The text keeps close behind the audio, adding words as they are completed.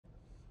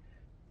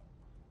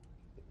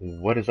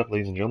What is up,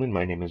 ladies and gentlemen?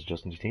 My name is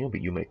Justin Totino,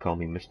 but you might call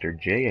me Mr.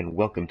 J, and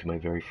welcome to my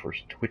very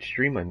first Twitch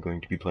stream. I'm going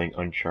to be playing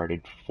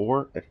Uncharted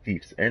 4: A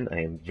Thief's End.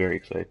 I am very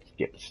excited to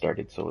get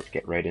started, so let's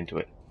get right into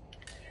it.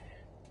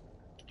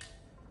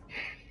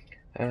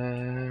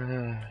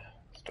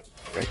 Start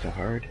right to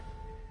hard.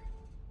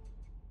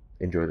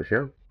 Enjoy the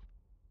show.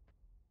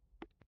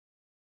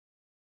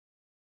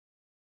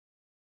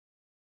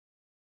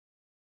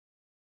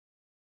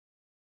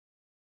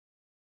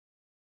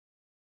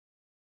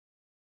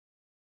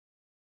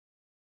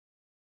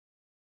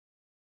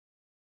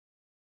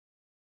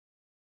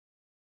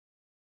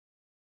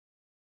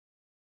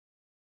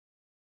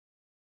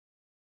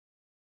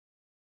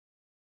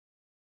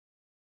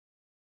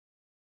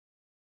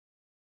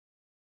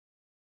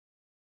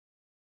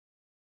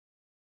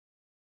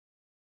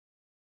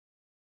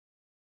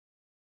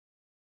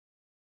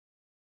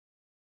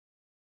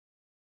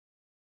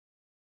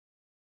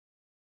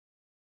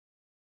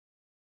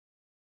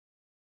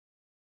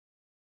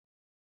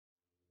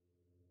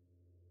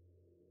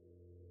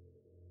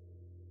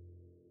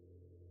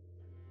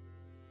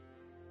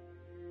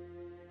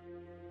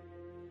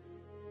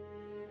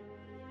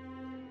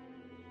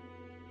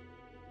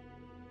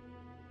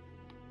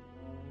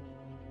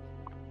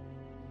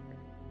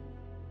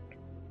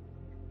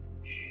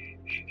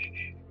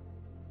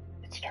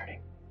 It's starting.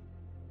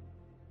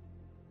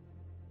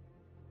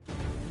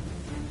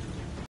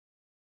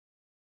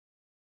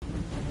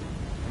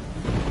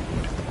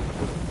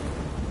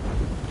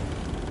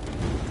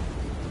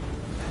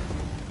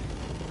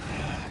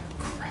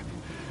 Crap.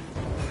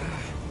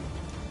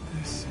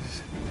 This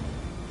is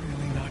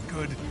really not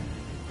good.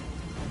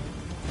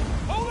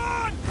 Hold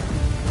on!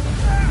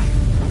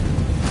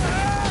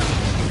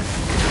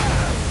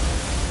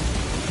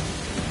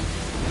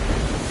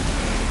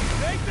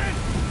 Nathan!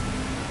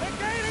 They're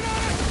gaining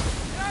on us!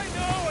 I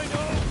know.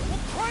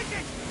 We'll crank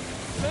it!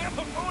 Sam,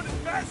 I'm going as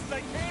fast as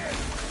I can!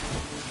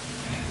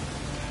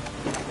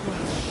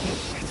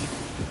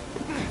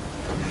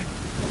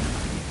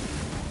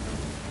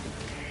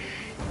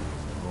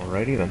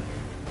 Alrighty then.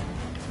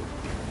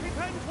 Keep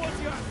heading towards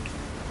the island.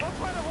 I'll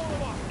try to hold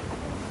them off.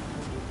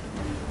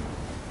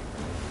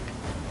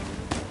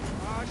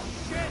 Ah,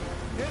 shit!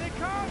 Here they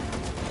come!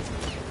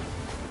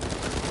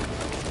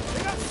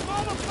 They got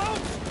smaller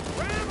boats!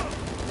 Ram them!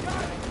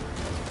 Got it!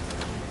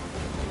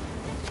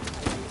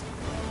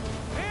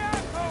 Hey,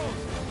 assholes!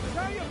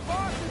 Tell your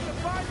bosses to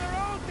find their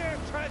own damn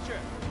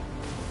treasure!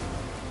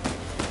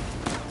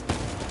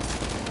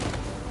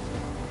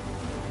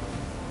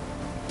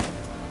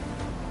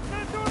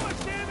 Not doing much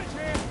damage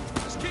here!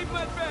 Just keep them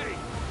at bay!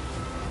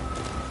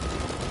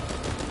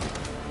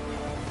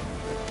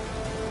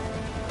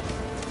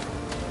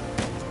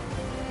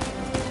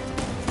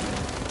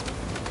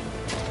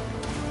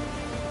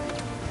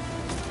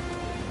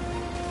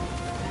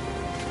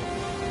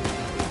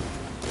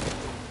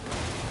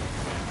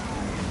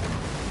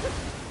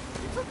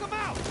 You took them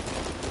out!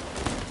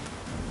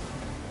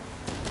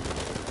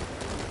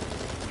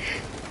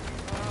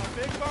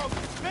 Big boat!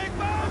 Big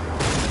boat!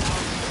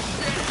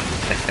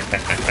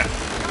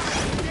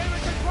 Damn it,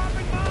 they're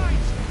dropping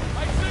mines! I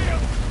see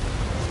them!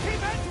 Keep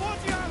heading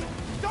towards the island!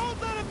 Don't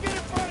let them get in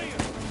front of you!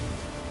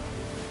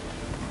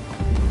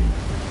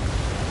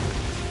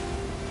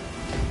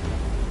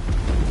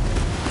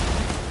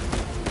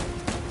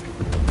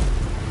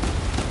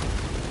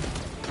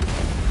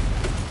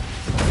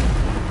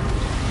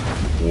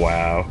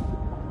 Wow.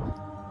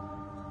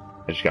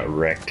 I just got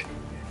wrecked.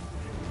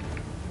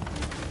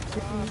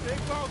 Big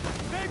boat!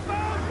 Big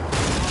boat!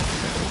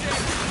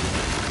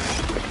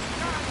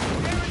 God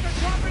damn it, they're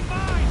dropping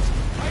mines!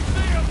 I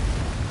see them!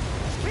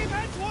 Keep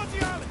heading towards the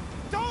island!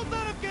 Don't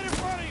let them get in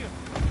front of you!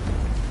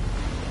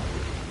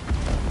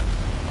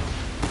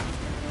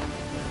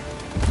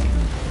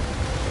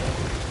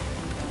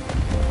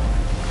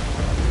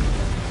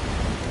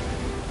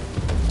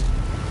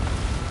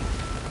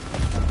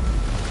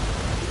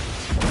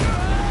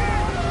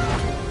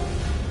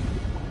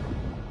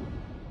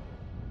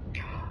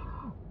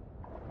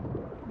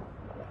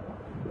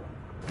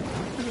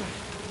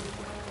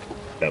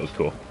 That was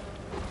cool.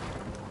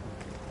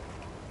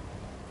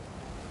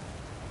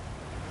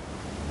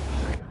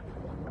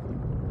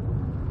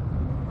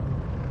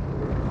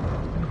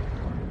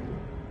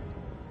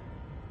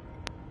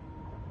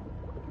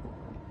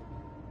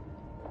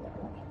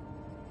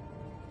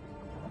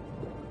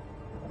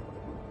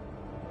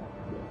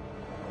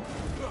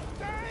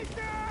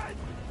 Nathan!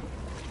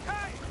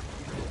 Hey!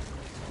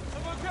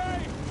 I'm okay!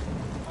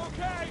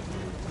 Okay!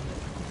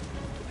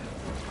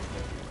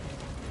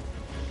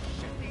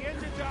 Shit, the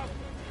engine's out!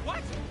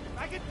 What?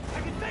 I can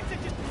fix it!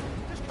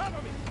 Just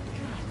cover me!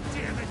 God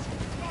damn it!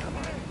 Come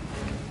on!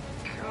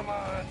 Come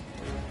on!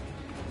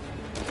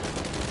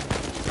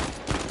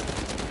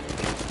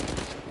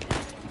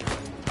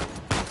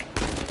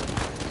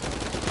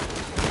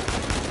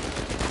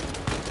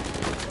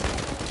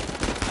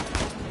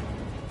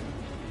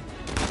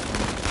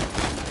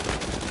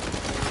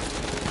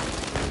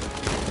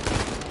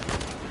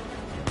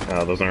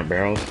 Oh, those aren't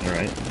barrels?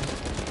 Alright.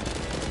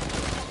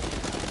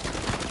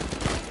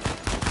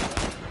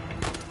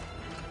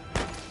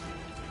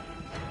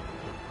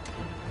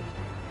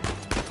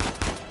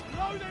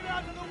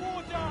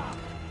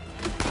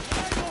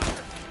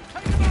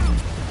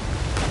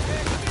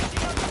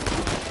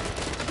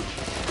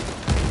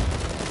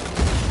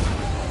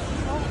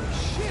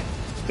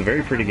 a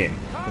very pretty game,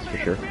 that's Carmen for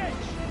the sure. bitch!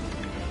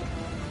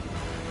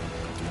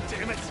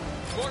 Damn it!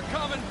 More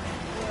coming!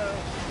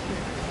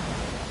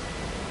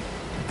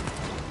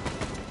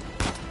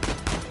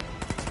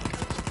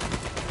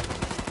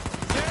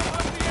 Jam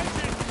up the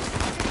engine!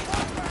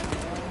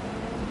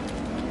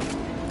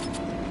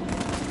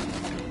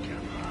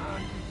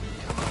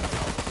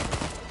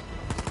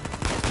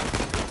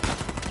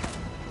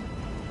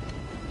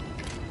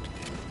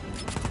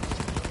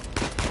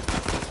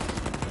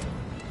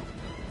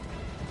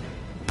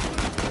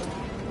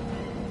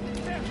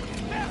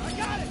 There, I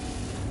got it!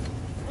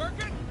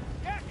 Working?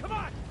 Yeah, come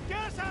on! Get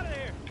us out of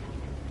here!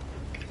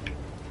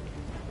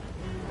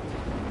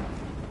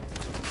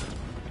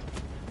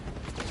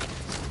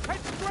 Head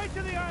straight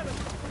to the island!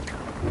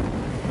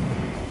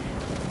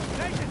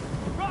 Nathan!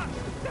 Rock!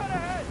 Dead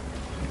ahead!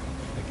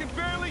 I can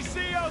barely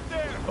see out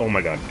there! Oh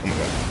my god, oh my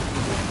god.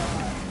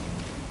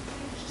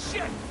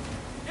 Shit!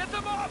 Get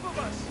them off of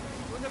us!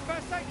 Doing the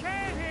best I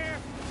can here!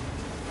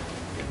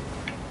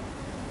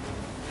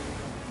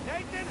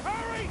 Nathan,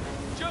 hurry!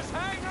 Just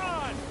hang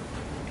on!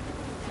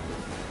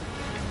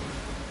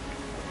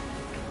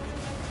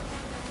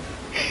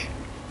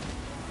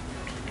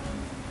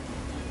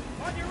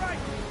 On your right!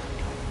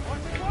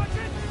 Watch it, watch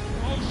it!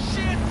 Oh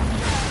shit!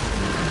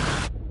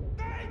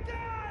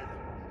 Nathan!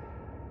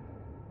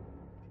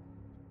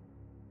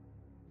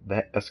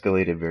 That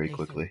escalated very Nathan.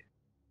 quickly.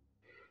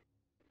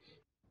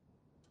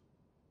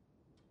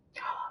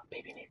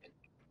 Baby Nathan.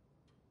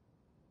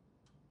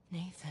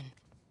 Nathan.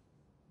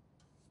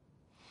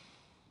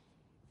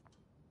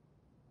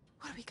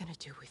 What are we gonna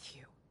do with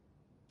you?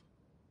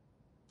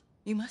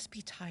 You must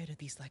be tired of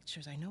these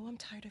lectures. I know I'm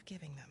tired of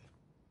giving them.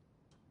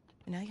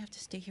 And now you have to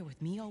stay here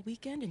with me all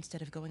weekend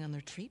instead of going on the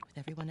retreat with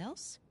everyone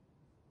else?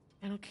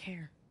 I don't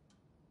care.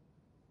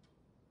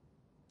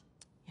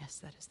 Yes,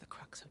 that is the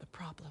crux of the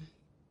problem.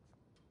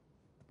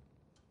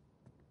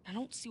 I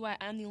don't see why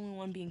I'm the only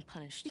one being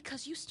punished.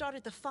 Because you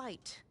started the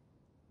fight.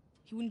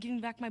 He wouldn't give me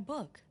back my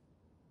book.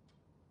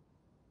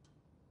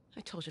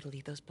 I told you to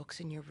leave those books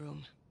in your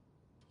room.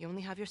 You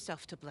only have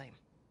yourself to blame.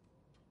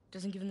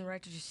 Doesn't give him the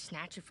right to just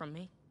snatch it from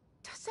me.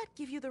 Does that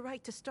give you the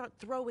right to start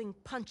throwing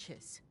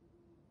punches?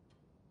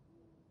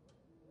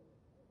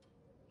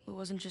 It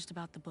wasn't just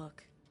about the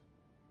book.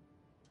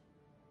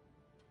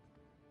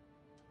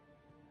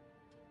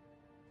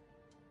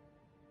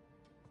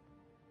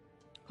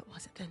 What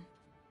was it then?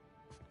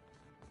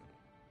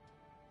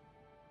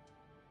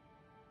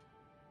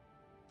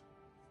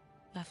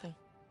 Nothing.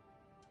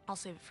 I'll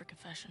save it for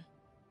confession.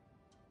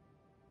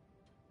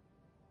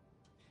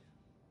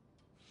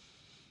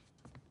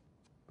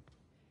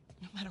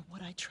 No matter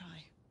what I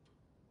try,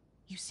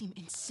 you seem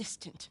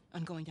insistent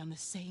on going down the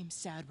same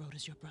sad road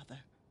as your brother.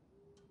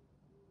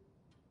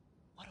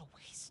 What a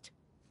waste.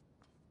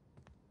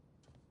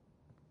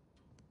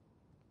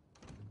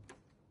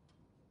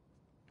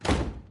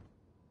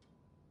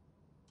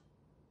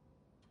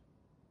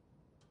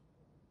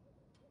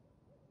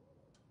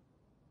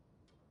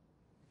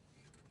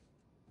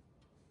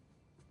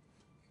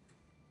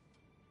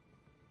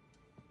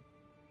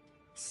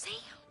 Sam!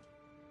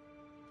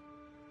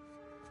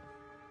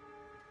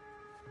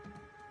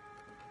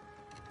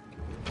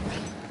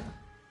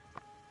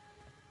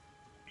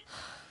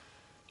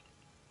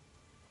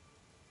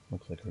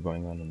 Looks like we're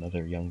going on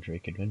another young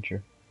Drake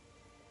adventure.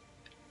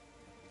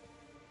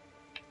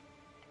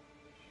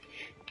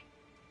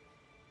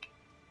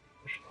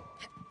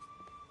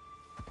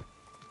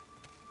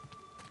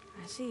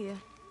 I see you.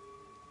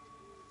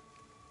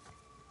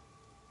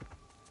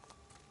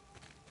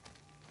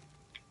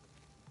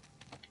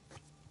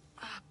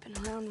 Up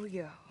and around we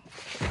go.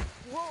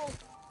 Whoa!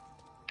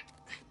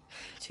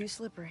 Too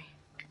slippery.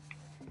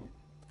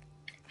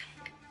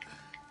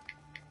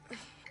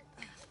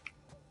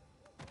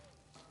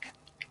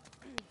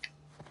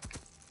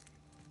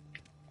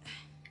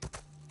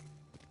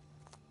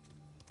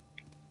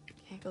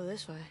 Can't go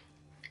this way.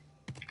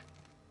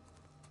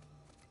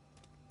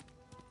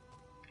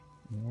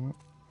 Yeah.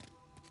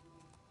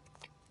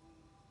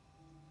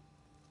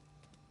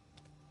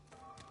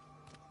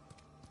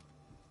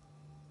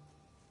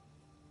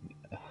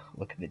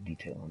 Look at the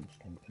detail on this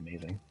thing, it's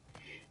amazing.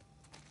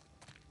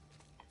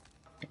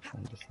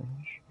 Find this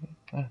thing.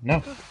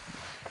 No!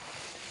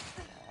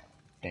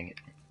 Dang it.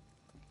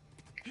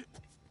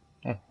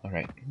 Oh,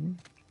 alright.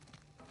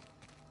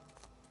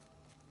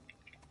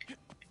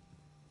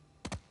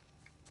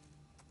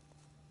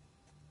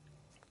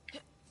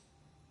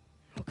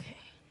 Okay,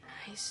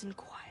 nice and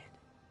quiet.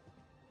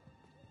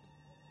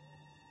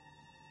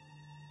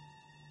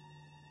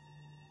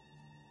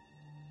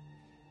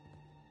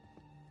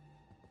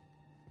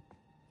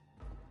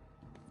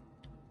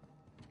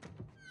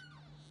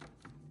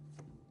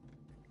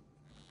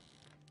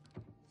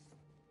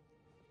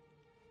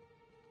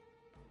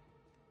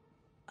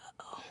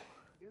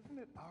 Isn't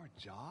it our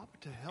job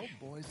to help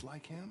boys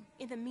like him?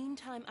 In the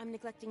meantime, I'm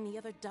neglecting the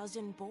other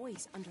dozen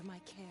boys under my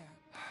care.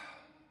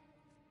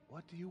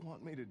 What do you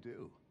want me to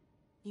do?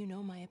 You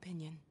know my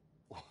opinion.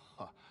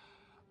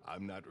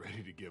 I'm not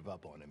ready to give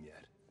up on him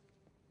yet.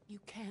 You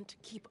can't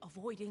keep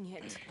avoiding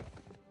it.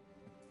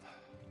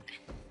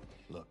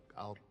 Look,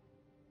 I'll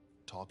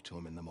talk to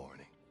him in the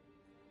morning.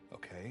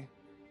 Okay?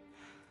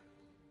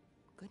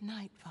 Good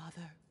night,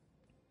 Father.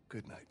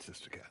 Good night,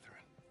 Sister Catherine.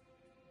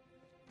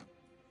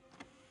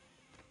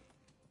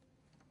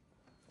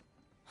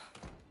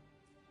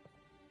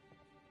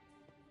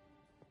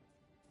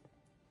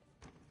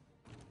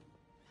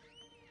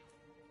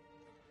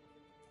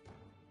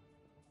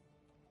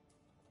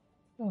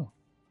 Oh,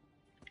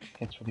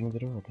 thanks for leaving the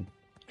door open.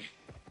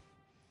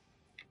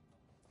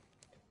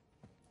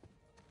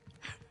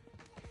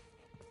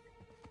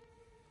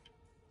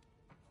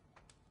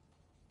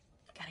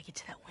 Gotta get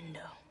to that window.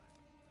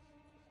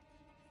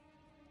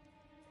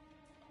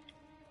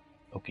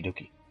 Okie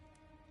dokie.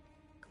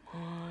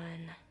 Come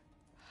on.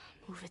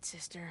 Move it,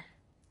 sister.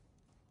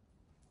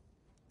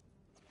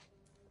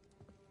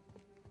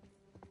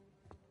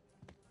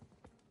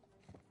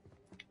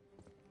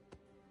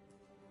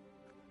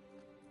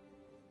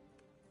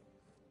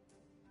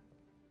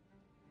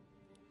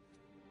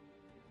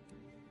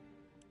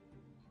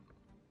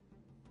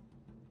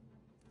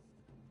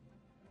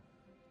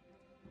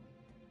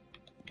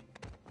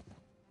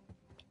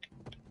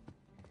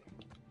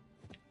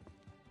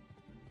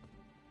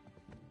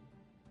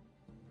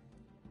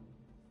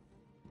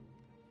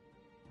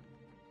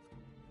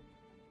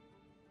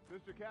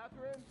 Sister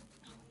Catherine?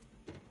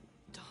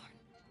 Darn.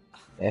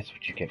 That's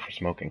what you get for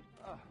smoking.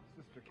 Ah,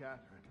 Sister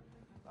Catherine.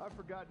 I've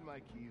forgotten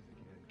my keys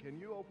again. Can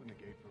you open the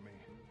gate for me?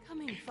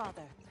 Coming,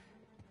 Father.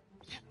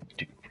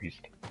 Stupid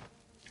priest.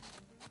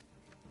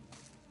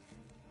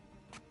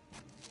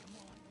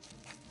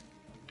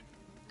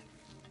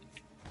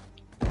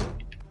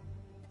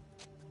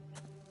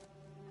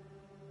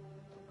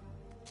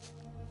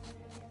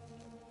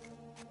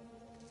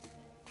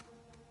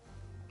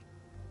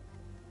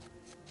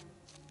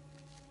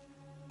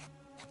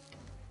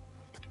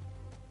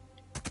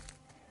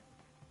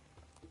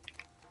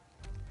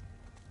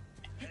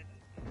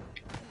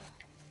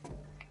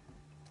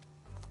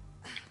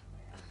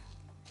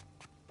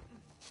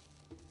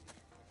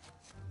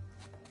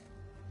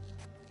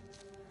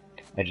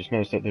 I just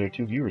noticed that there are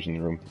 2 viewers in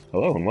the room.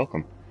 Hello and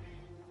welcome.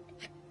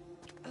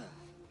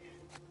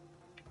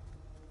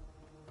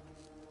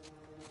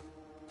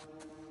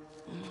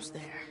 Almost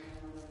there.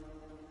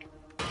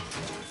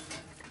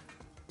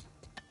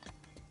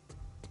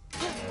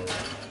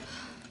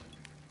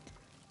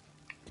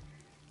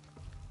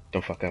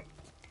 Don't fuck up.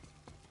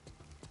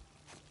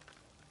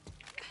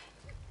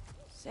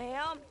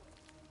 Sam?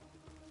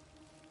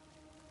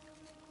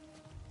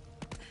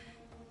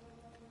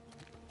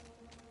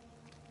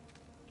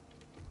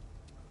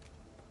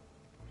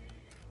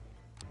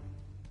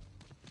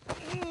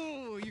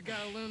 Ooh, you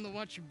gotta learn to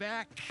watch your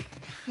back.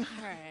 All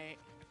right.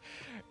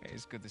 Hey,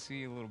 it's good to see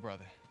you, little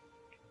brother.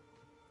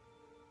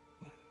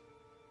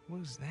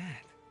 What is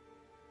that?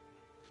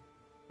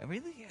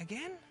 Really?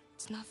 Again?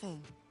 It's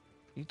nothing.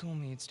 You told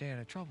me you'd stay out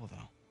of trouble,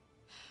 though.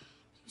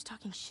 He was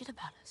talking shit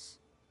about us.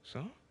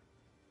 So?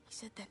 He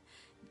said that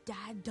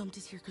Dad dumped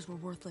us here because we're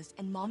worthless,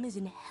 and Mom is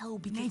in hell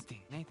because...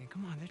 Nathan,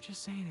 come on. They're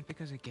just saying it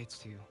because it gets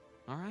to you,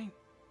 all right?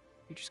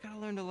 You just gotta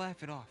learn to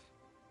laugh it off.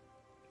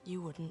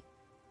 You wouldn't.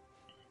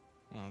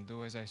 Well,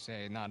 do as I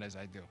say, not as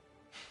I do.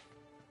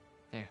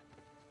 Here.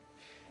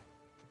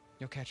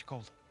 You'll catch a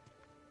cold.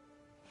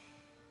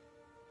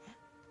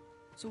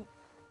 So,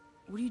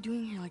 what are you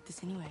doing here like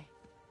this anyway?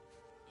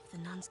 If the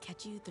nuns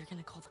catch you, they're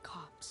gonna call the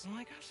cops. Well,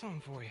 I got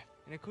something for you,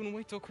 and I couldn't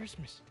wait till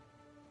Christmas.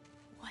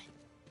 What?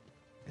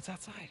 It's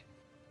outside.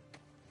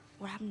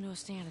 What happened to us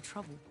staying out of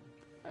trouble?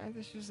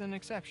 This is an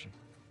exception.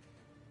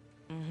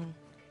 Mm-hmm.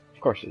 Of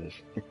course it is.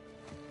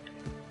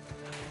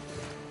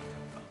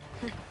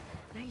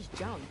 Nice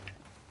jump.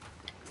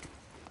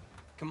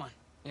 Come on.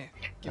 Yeah,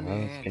 give me a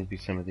It's hand. gonna be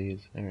some of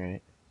these.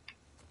 Alright.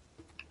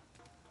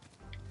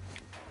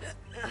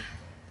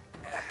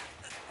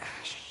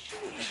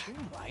 Sheesh, you're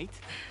right.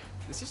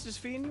 The sister's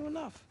feeding you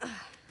enough. The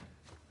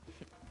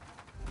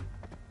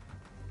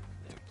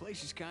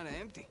place is kind of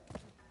empty.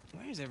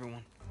 Where is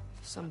everyone?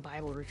 Some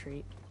Bible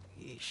retreat.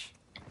 Yeesh.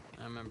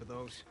 I remember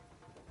those.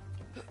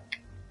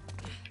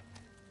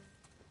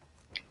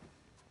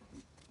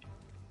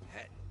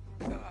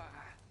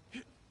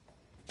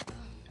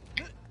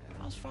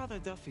 How's Father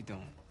Duffy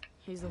doing?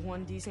 He's the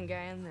one decent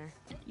guy in there.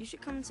 You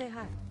should come and say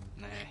hi.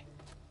 Nah,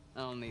 I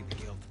don't need the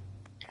guilt.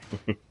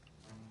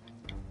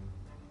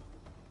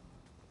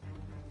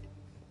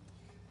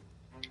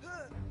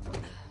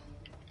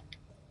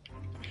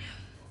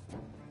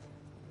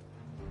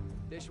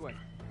 This way.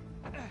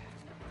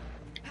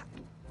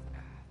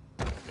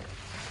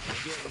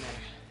 Getting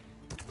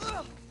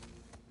there.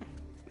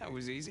 That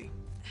was easy.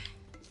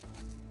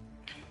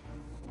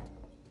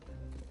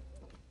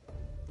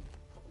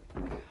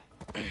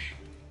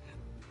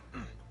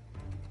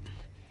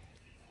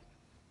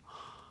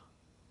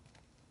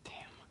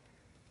 Damn.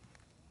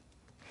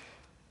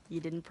 You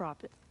didn't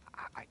prop it.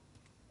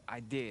 I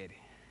did.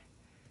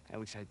 At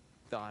least I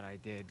thought I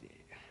did.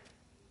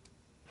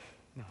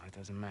 No, it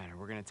doesn't matter.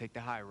 We're gonna take the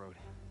high road.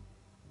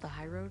 The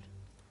high road?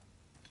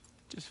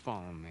 Just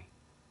follow me.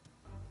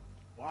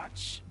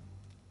 Watch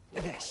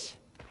this.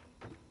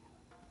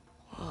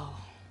 Whoa.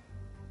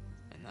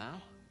 And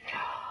now,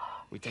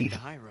 we take the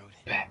high road.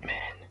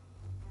 Batman.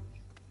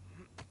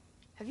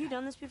 Have you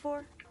done this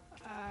before?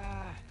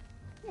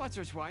 Once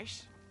or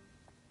twice.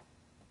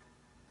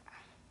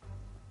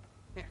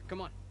 Here,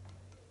 come on.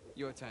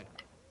 Your turn.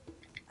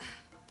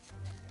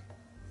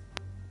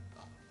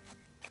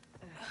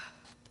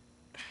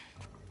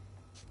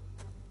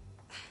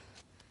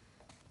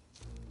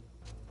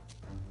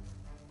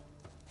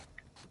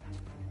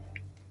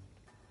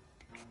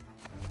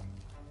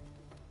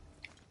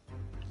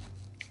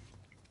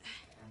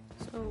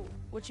 So,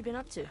 what you been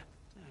up to?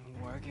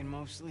 Working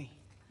mostly.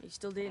 Are you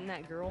still dating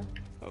that girl?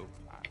 Oh,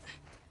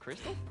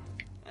 Crystal?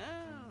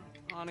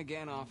 On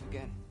again, off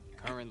again.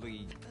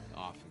 Currently,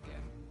 off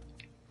again.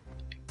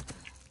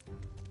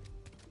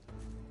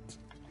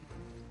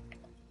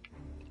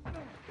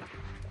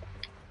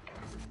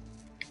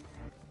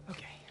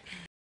 Okay.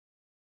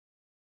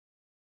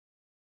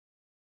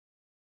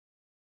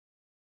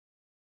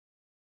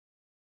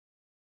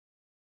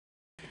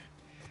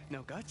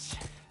 No guts.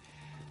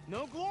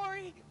 No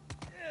glory.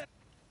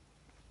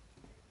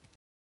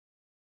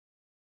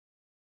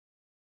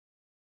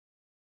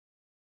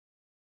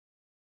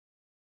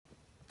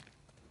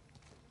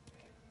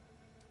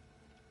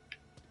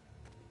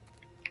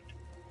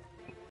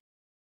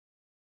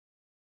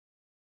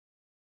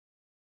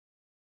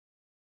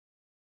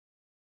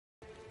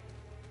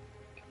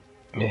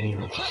 Man, he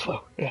runs so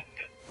slow. Yeah.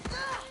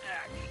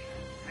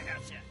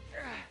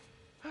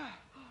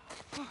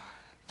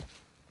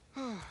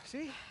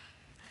 See?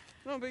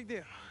 No big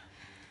deal.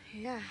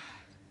 Yeah.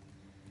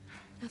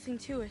 Nothing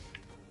to it.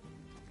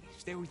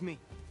 Stay with me.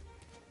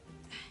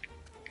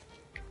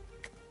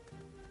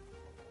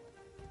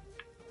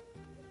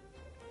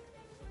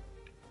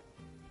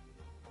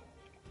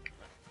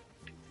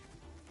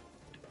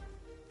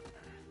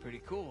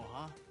 Pretty cool,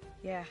 huh?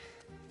 Yeah,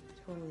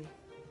 totally.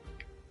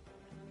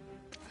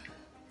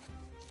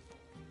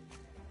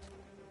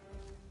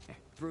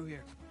 Through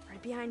here.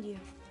 Right behind you.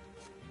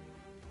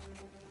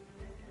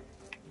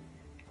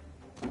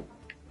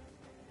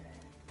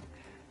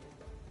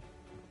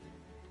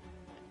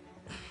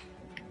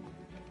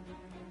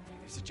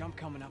 There's a jump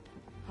coming up.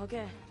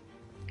 Okay.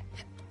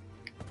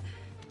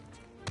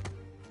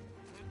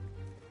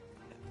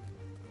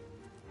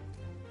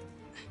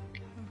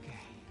 Okay.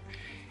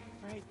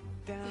 Right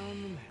down the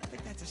middle. I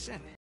think that's a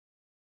cent.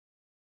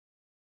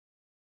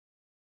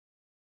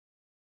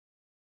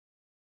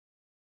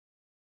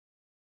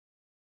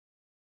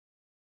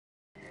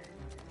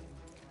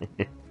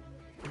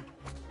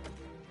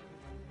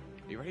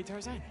 You ready,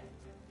 Tarzan?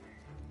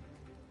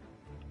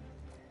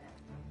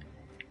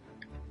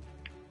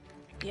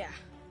 Yeah.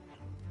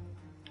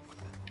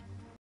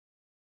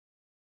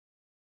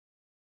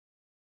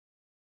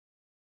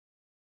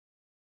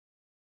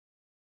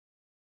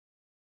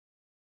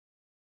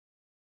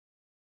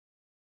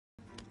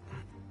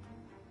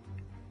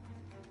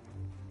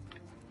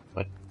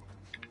 What?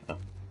 Oh.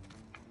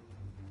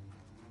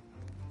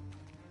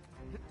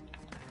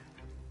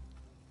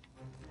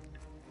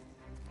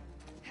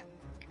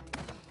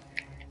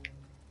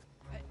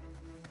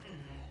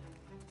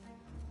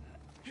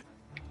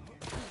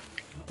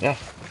 Yeah.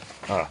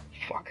 Oh,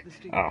 fuck.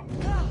 Oh.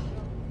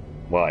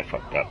 Well, I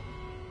fucked up.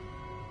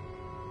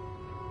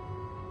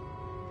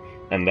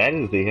 And that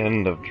is the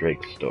end of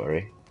Drake's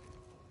story.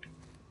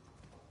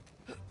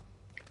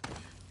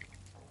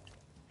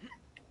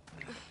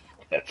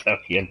 That's how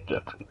he ended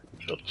up in the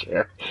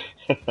wheelchair.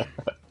 Up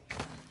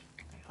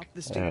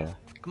the stairs.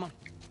 Come on.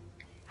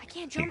 I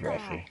can't Too jump that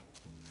grassy. high.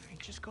 Hey,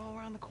 just go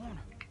around the corner.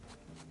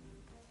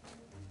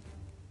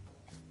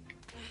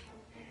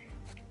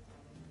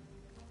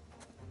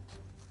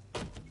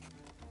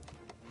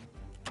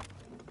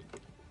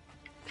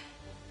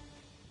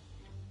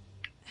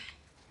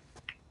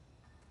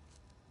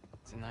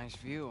 It's a nice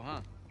view,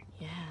 huh?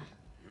 Yeah.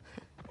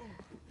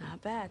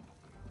 Not bad.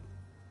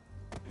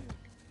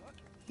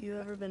 You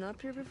ever been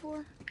up here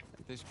before?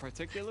 This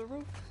particular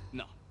roof?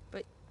 No.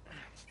 But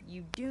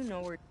you do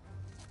know where...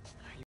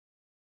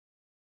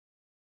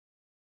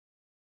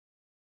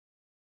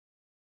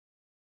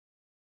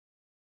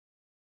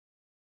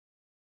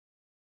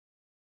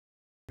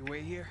 You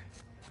wait here,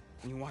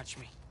 and you watch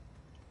me.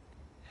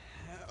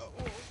 You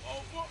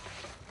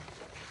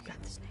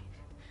got this, Nate.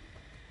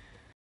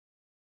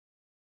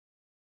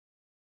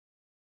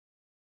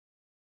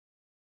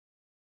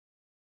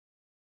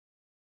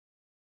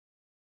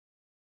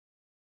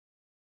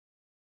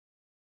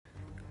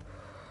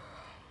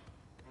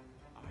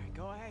 All right,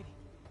 go ahead.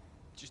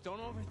 Just don't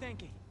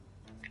overthink it.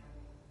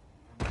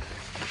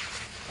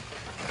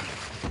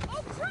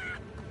 Oh,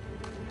 crap!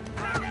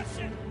 Ah, that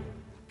shit!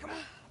 Come on.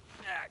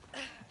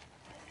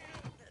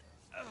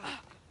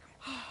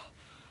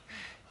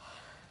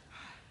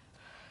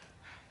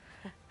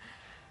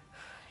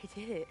 I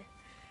did it.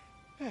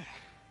 Yeah,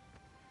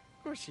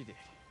 of course you did.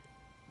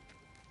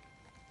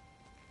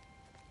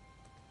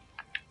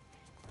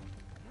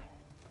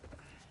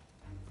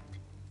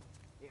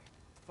 Here,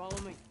 follow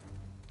me.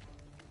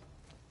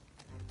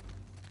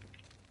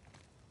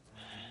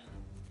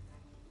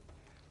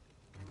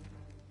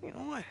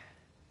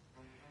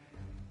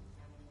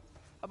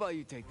 about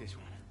you take this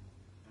one?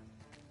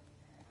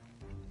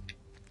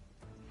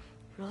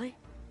 Really?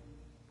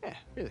 Yeah,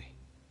 really.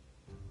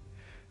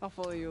 I'll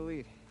follow your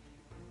lead.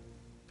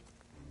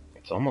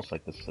 It's almost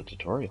like this is a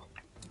tutorial.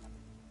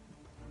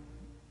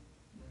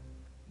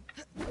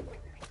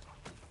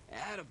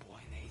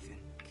 Attaboy, Nathan.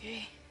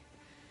 Okay.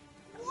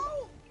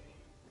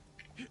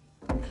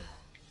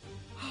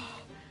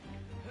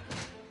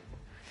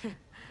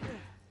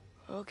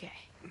 Okay.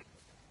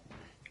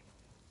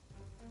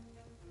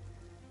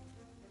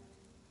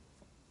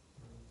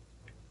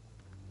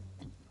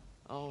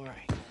 All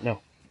right. No.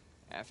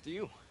 After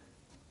you.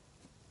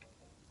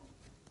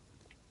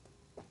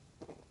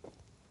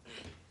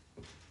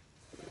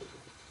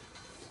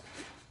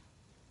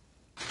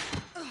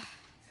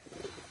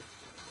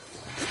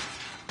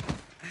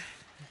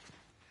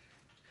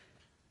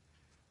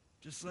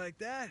 Just like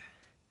that,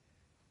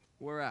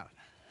 we're out.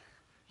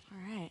 All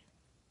right.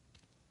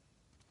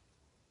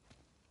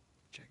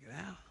 Check it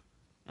out.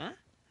 Huh?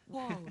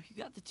 Whoa, you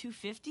got the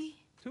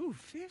 250?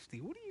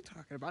 250? What are you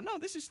talking about? No,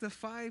 this is the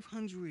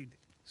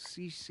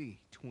 500cc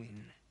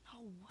twin. No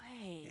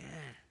way.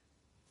 Yeah.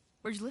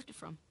 Where'd you lift it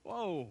from?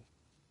 Whoa.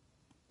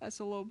 That's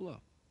a low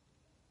blow.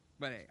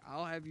 But hey,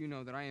 I'll have you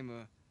know that I am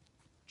a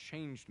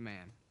changed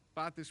man.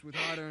 Bought this with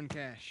hard-earned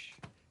cash.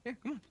 Here,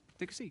 come on.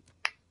 Take a seat.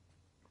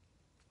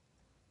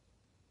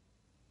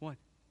 What?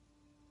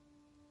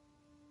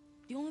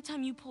 The only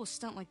time you pull a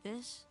stunt like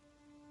this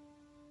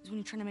is when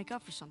you're trying to make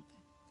up for something.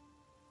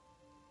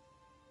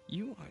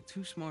 You are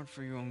too smart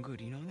for your own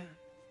good, you know that?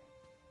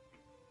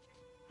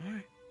 All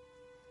right.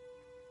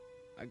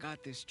 I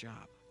got this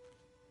job.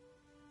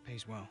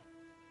 Pays well.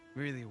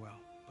 Really well.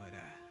 But,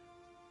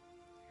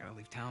 I gotta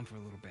leave town for a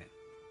little bit.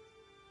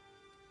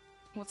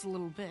 What's a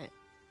little bit?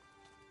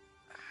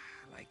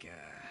 Like,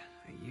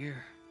 a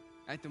year.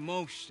 At the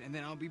most, and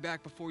then I'll be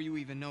back before you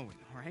even know it,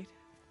 all right?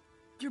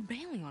 You're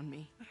bailing on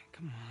me.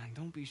 Come on,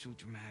 don't be so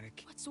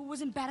dramatic. What, so it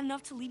wasn't bad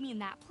enough to leave me in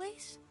that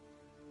place?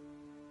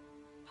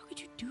 How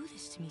could you do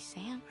this to me,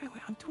 Sam? Wait,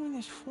 I'm doing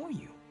this for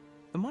you.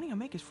 The money I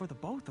make is for the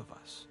both of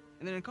us.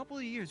 And then in a couple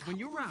of years, when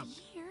you're out...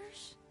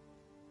 Years?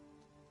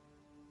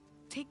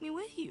 Take me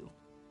with you.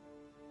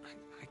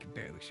 I can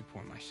barely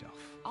support myself.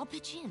 I'll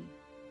pitch in.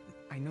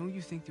 I know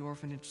you think the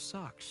orphanage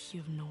sucks.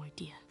 You have no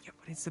idea. Yeah,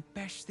 but it's the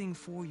best thing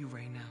for you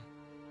right now.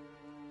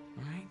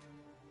 All right?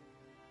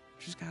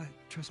 Just gotta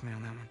trust me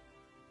on that one.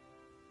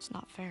 It's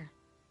not fair.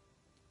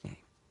 Hey,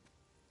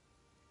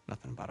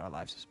 nothing about our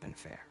lives has been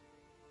fair.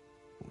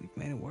 But we've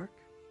made it work,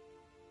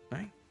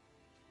 right?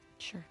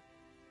 Sure.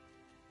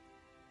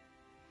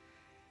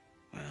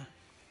 Well,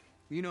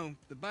 you know,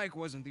 the bike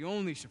wasn't the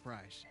only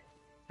surprise.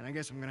 And I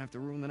guess I'm gonna have to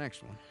ruin the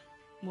next one.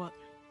 What?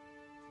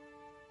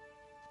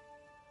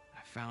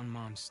 I found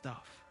Mom's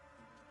stuff.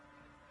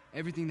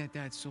 Everything that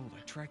Dad sold,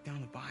 I tracked down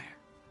the buyer.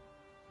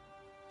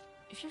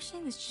 If you're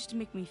saying this just to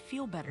make me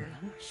feel better...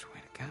 I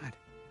swear to God.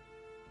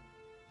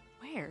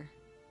 Where?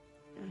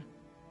 Yeah.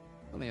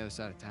 On the other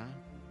side of town.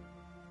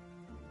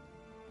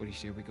 What do you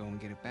say we go and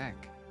get it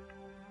back?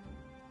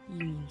 You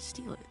mean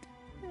steal it?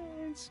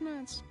 It's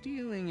not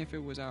stealing if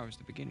it was ours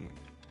to begin with.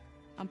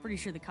 I'm pretty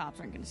sure the cops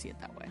aren't gonna see it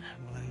that way.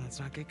 Well, then let's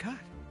not get caught.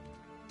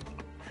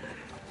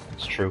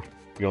 It's true.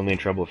 You're only in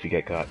trouble if you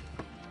get caught.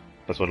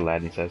 That's what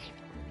Aladdin says.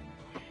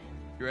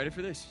 You ready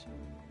for this?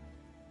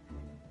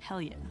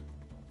 Hell yeah.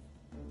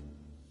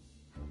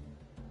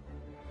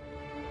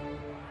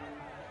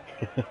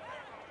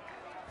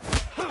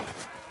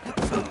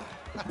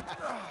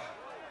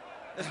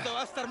 Esto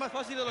va a estar más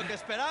fácil de lo que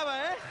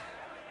esperaba, ¿eh?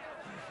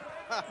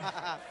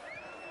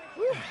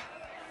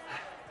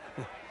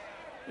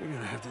 You're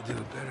gonna have to do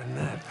it better than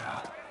that,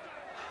 pal.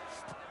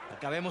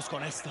 Acabemos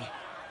con esto.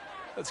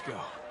 Let's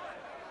go.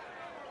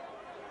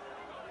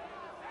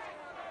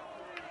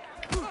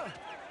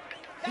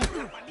 ¡Dale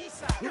una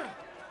paliza!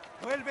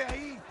 ¡Vuelve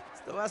ahí!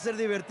 Esto va a ser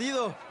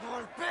divertido.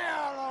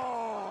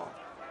 ¡Golpéalo!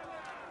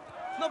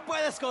 ¡No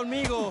puedes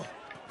conmigo!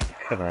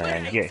 Come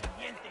on, you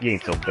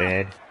ain't so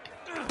bad.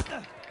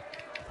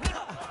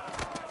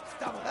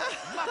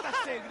 ¡Mata a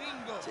este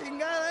gringo!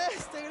 Chingada,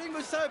 este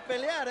gringo sabe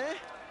pelear, ¿eh?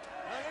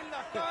 ¡Dale en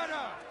la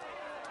cara!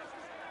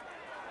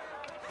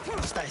 ¿Cómo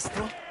está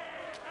esto?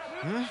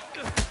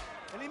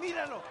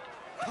 ¡Elimínalo!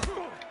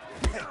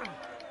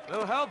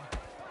 ¿Little help?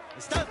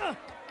 ¿Está?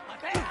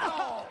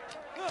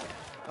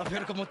 A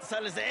ver cómo te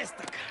sales de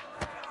esta,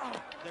 cara.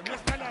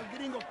 Demuéstrale al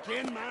gringo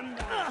quién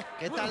manda.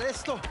 ¿Qué tal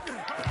esto?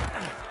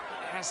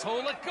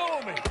 Asshole, let go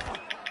of me.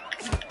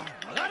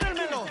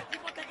 ¡Agárrenmelo!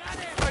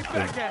 Right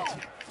back at you.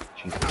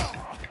 Jesus.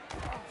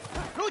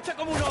 ¡Lucha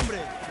como un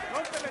hombre!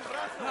 ¡Rómpele el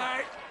brazo! All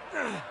right.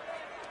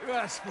 You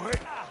got sport.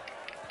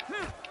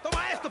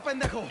 ¡Toma esto,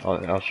 pendejo!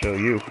 I'll show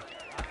you.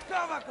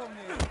 ¡Acaba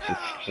conmigo!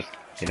 It's just,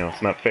 you know,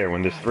 it's not fair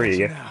when there's three of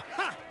you. Now.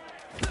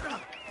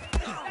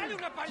 ¡Dale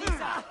una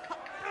paliza!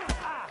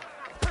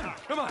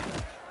 Come on.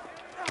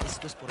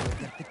 Esto es por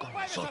meterte con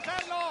nosotros.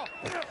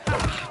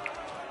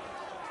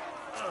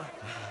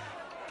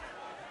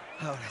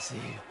 Ahora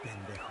sí,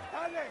 pendejo.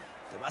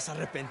 Te vas a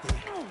arrepentir.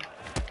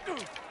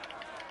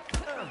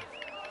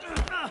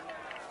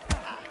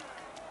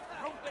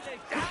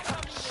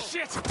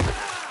 Shit!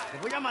 Te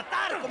voy a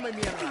matar, come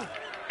mierda.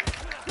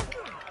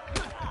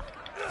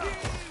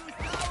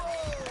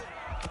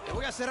 Te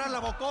voy a cerrar la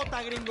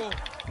bocota, gringo.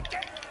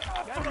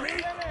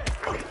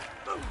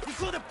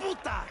 ¡Hijo de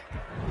puta!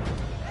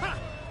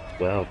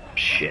 Well,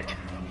 shit. Te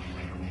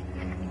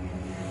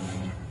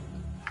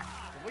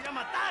voy a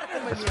matar,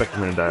 come I expect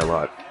I'm mierda. gonna die a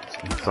lot.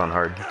 It's on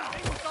hard.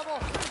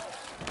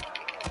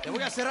 Te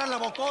voy a cerrar la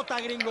bocota,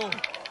 gringo.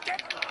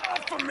 Get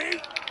off of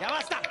me! ¡Ya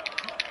basta!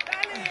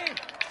 ¡Dale!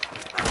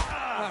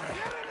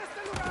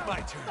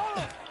 My turn.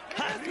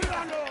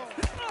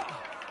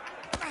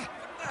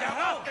 ¡Ya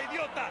basta,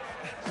 idiota!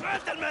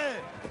 ¡Suéltame!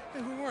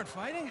 Hey, we weren't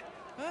fighting.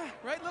 Huh?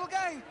 Right, little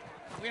guy?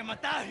 Te voy a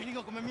matar,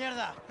 gringo, come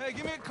mierda. Hey,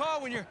 give me a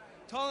call when you're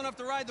tall enough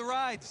to ride the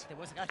rides. Te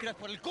voy a sacar giras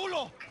por el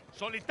culo.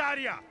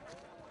 ¡Solitaria!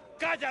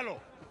 ¡Cállalo!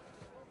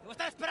 Te voy a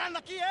estar esperando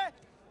aquí, ¿eh?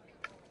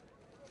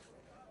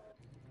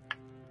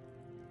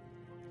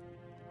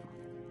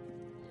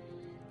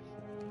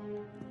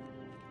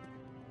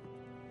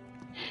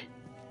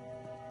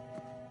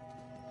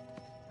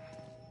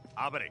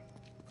 Abre.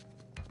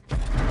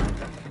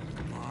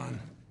 Come on.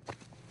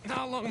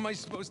 How long am I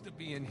supposed to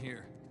be in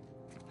here?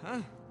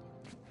 Huh?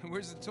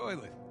 Where's the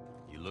toilet?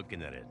 You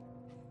looking at it?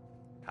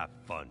 Have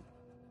fun.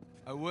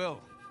 I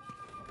will.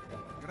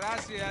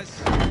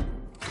 Gracias.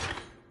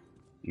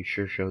 You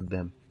sure showed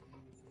them.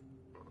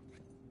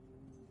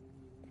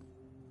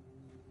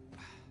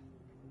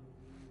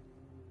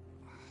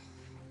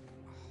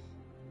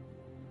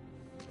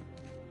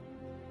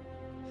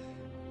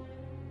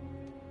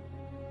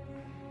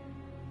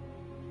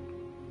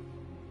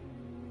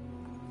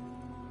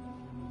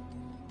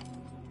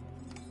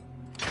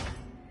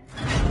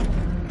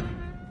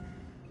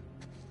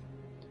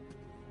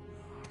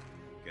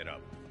 Get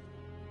up.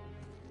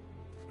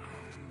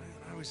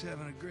 I was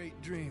having a great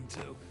dream,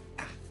 too.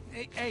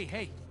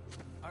 Hey.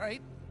 All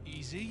right,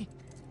 easy.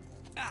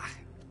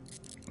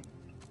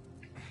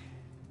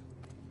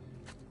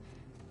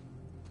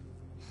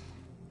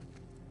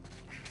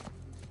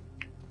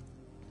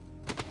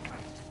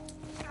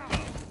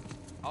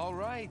 All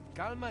right,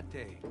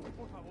 cálmate.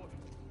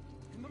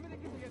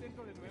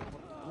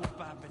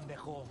 Upa,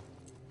 pendejo.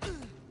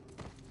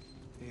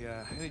 Hey,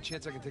 any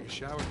chance I can take a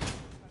shower?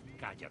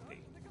 Cállate.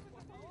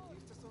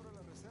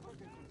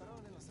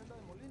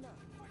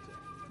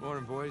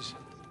 Morning, boys.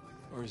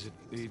 Or is it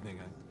evening?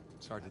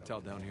 It's hard to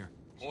tell down here.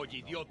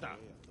 Oye, idiota.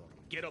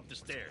 Get up the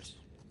stairs.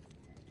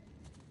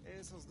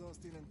 Esos dos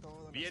tienen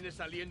toda la Viene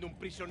saliendo un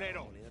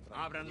prisionero.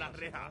 Abran la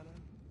reja.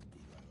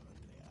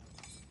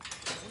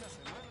 una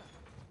semana.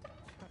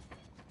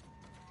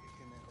 Qué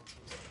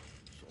generosos.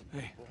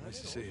 Hey,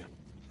 nice to see you.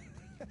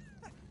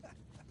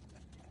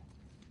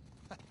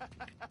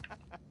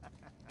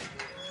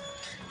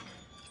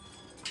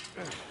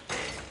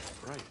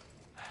 Right.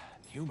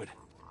 Humid.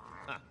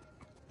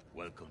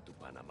 Welcome to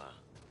Panama.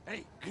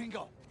 Hey,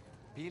 gringo.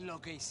 Vi lo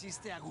que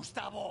hiciste a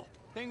Gustavo.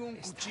 Tengo un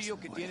cuchillo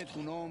que tiene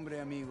tu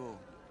nombre, amigo.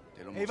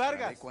 Te lo Hey, mostraré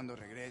Vargas. cuando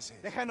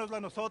regreses. Déjanoslo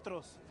a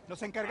nosotros.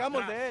 Nos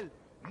encargamos Atrás. de él.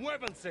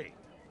 Muévanse.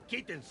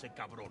 Quítense,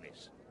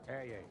 cabrones.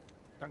 Hey,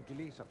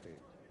 tranquilízate.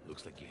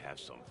 Looks like you have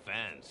some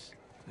fans.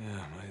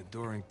 Yeah, my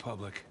adoring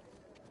public.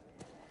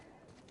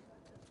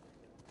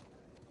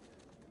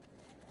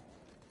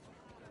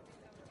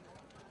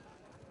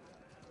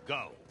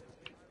 Go.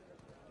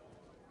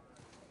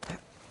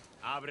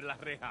 Abre la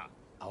reja.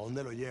 ¿A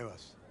dónde lo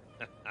llevas?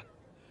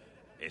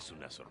 Es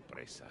una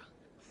sorpresa.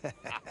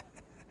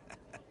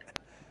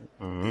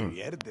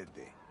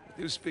 Diviértete.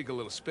 You speak a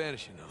little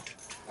Spanish, you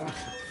know.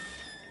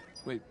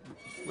 Wait,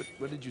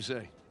 what did you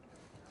say?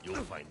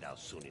 You'll find out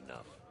soon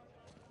enough.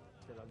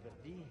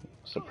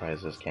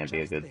 Surprises can't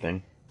be a good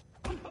thing.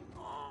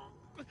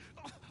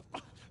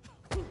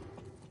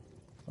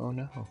 Oh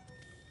no.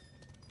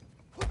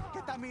 ¿Qué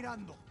está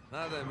mirando?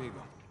 Nada,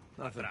 amigo.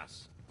 Nothing.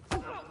 Atrás.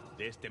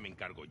 De este me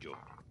encargo yo.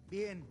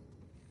 Bien.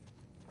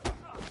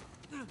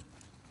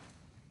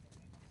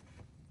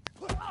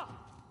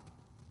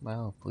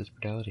 Wow, police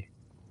brutality.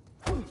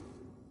 I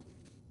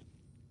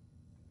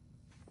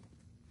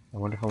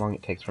wonder how long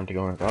it takes for him to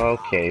go in.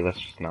 Okay, let's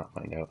just not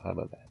find out. How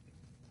about that?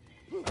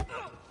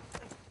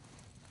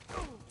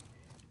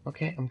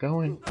 Okay, I'm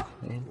going.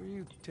 Man. Where are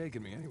you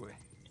taking me, anyway?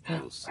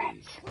 We'll see.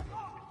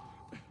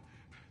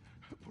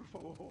 Por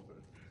favor.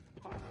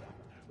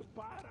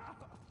 Para.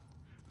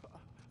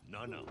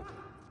 No,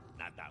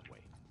 not that way.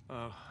 Oh,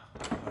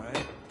 all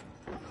right.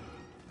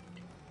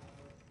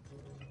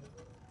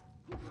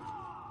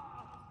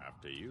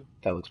 After you.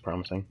 That looks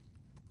promising.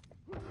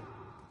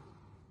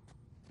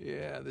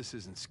 Yeah, this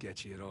isn't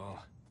sketchy at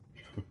all.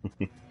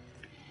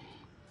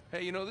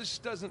 Hey, you know, this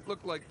doesn't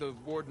look like the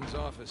warden's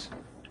office.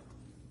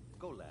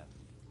 Go left.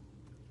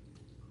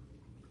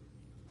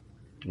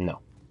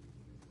 No.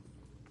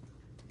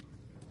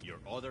 Your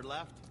other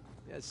left?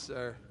 Yes,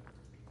 sir.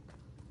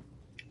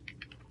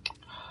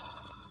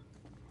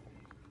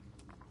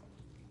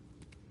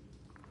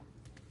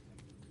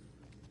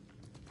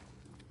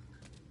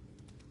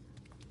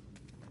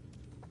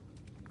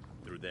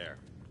 Through there.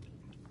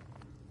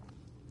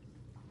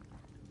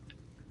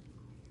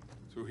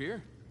 Through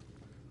here?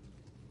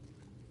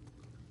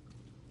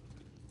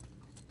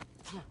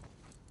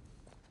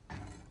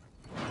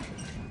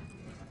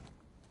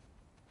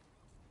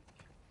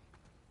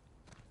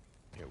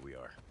 we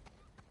are.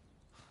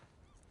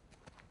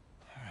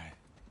 All right.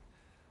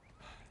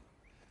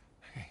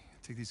 Okay,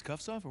 take these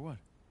cuffs off or what?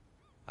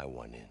 I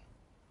want in.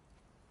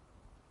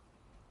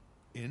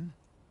 In?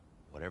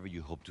 Whatever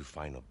you hope to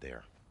find up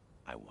there,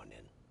 I want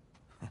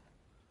in.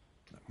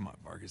 Now, come on,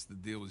 Vargas. The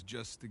deal was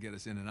just to get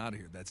us in and out of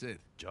here. That's it.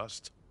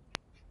 Just?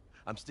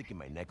 I'm sticking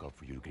my neck out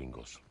for you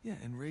gringos. Yeah,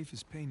 and Rafe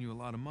is paying you a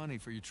lot of money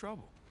for your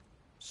trouble.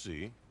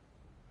 See?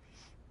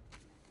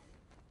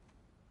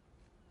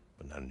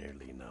 But not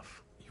nearly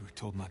enough. You were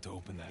told not to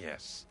open that.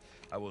 Yes.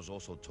 I was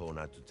also told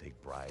not to take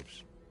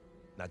bribes,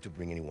 not to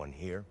bring anyone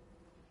here,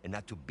 and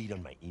not to beat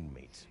on my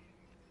inmates.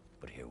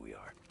 But here we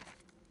are.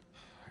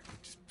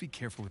 Just be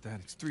careful with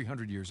that. It's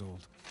 300 years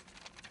old.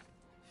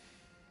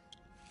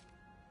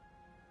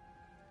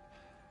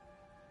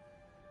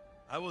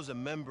 I was a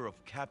member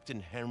of Captain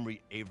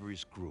Henry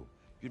Avery's crew.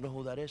 You know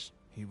who that is?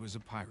 He was a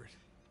pirate.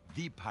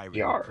 The pirate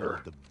Yar. who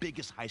pulled the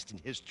biggest heist in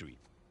history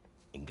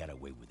and got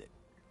away with it.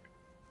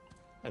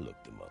 I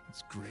looked him up.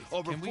 That's great.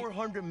 Over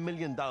 $400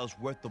 million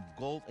worth of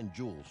gold and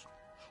jewels,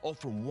 all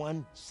from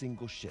one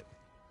single ship.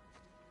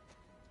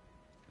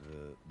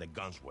 The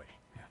Gunsway.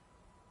 Yeah.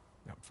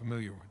 I'm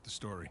familiar with the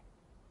story.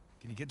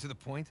 Can you get to the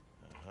point?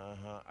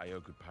 I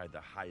occupied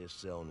the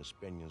highest cell in the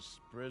Spaniards'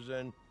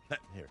 prison.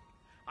 Here.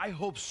 I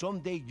hope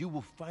someday you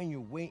will find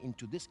your way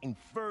into this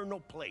infernal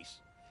place,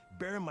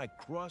 bear my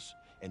cross,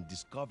 and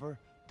discover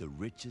the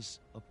riches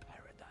of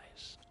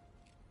paradise.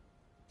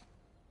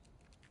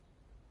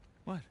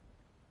 What?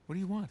 What do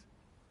you want?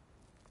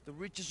 The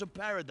riches of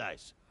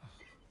paradise.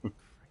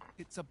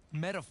 It's a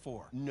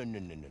metaphor. No.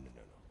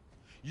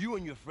 You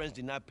and your friends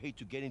did not pay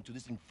to get into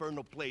this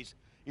infernal place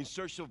in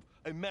search of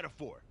a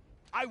metaphor.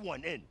 I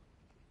want in.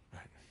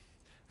 Right.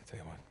 I'll tell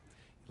you what.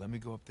 Let me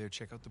go up there,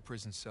 check out the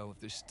prison cell. If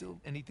there's still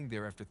anything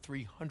there after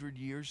 300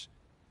 years,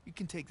 you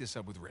can take this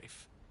up with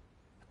Rafe.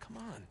 Come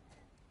on.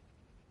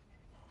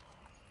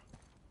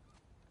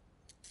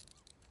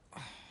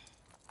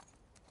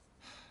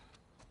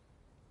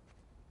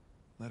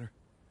 Letter.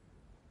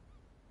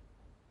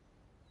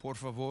 Por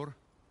favor.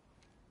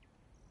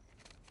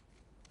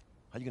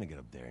 How you gonna get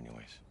up there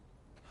anyways?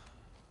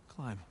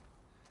 Climb.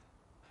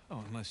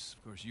 Oh, unless,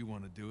 of course, you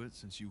want to do it,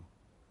 since you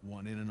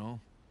want in and all.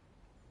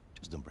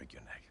 Just don't break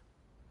your neck.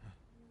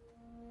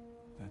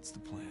 That's the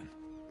plan.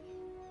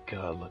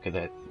 God, look at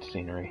that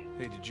scenery.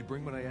 Hey, did you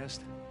bring what I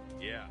asked?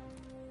 Yeah,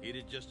 eat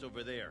it just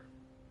over there,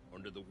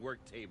 under the work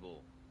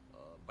table,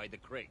 by the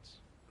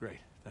crates. Great,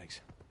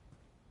 thanks.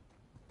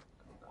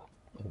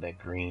 Look at that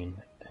green,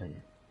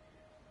 and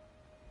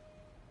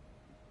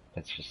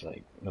that's just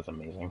like, that's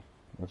amazing.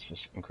 That's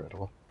just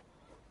incredible.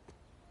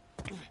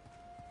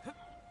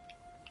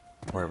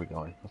 Where are we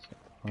going? Let's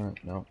go.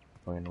 No,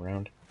 going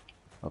around.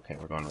 Okay,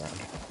 we're going around.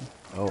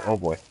 Oh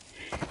boy.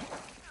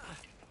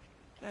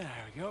 There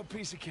we go,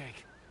 piece of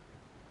cake.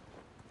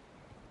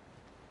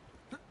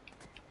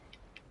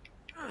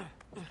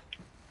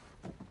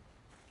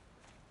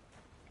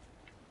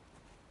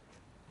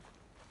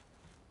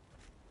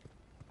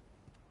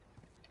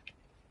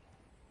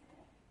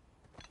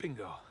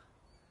 Bingo.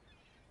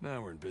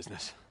 Now we're in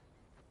business.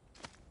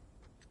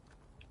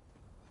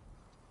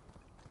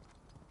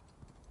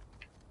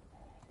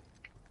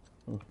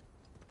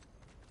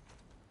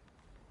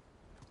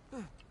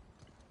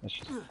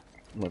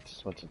 Let's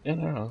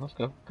no, let's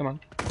go. Come on.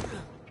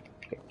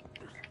 Go.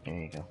 There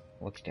you go.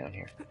 What's down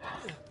here?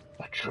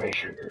 A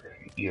treasure.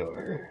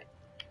 Your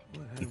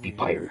the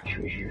pirate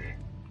treasure.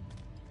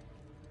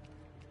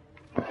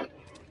 Press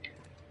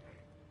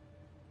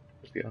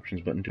the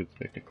options button to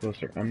inspect it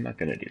closer. I'm not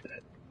gonna do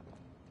that.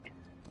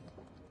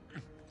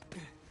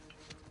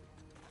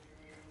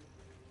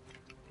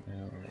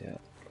 Yeah,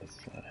 let's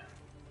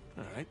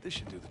Alright, this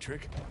should do the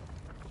trick.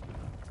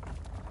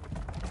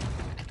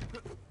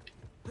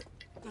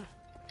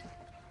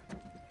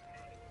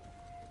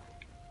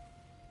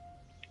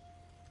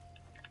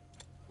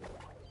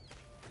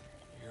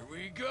 Here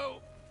we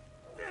go.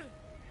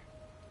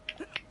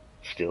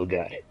 still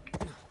got it.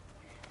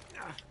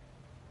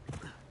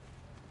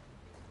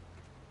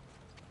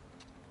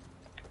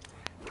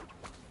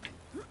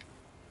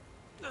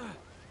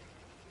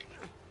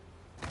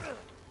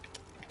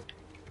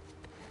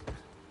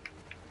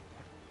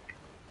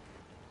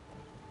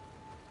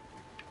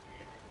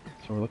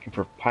 So we're looking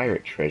for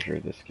pirate treasure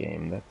this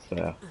game.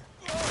 That's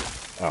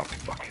oh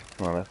fuck.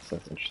 Well, that's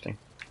interesting.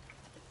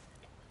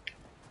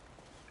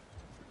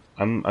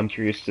 I'm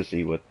curious to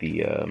see what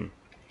the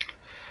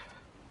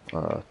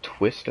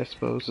twist, I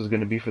suppose, is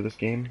going to be for this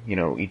game. You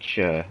know, each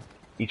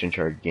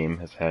Uncharted game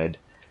has had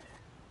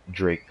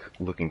Drake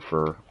looking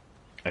for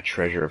a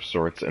treasure of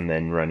sorts and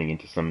then running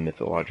into some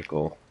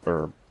mythological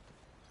or,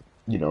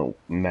 you know,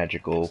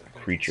 magical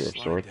creature of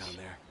sorts.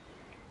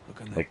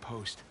 Like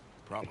post.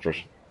 The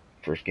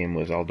first game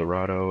was El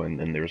Dorado, and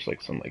then there was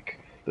like some like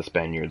the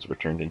Spaniards were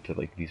turned into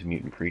like these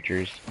mutant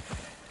creatures.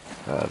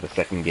 The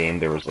second game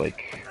there was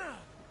like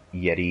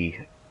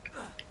Yeti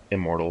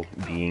immortal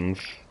beings.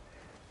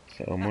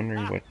 So I'm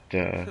wondering what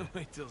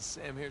Wait till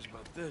Sam hears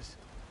about this.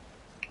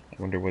 I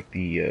wonder what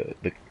the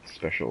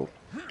special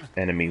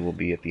enemy will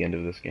be at the end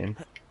of this game.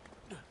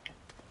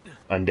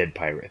 Undead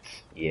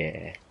pirates.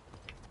 Yeah.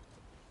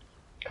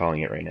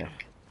 Calling it right now.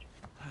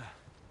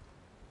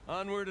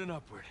 Onward and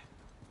upward.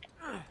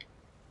 One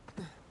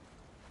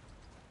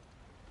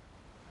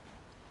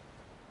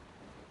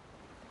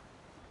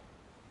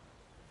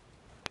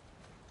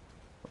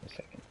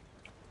second.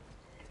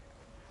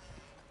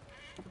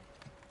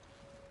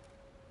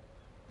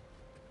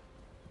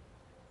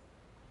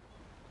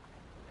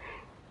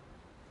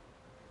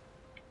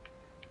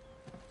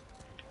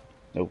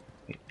 Nope.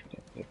 Wait,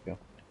 there we go.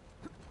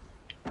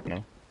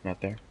 No,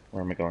 not there.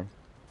 Where am I going?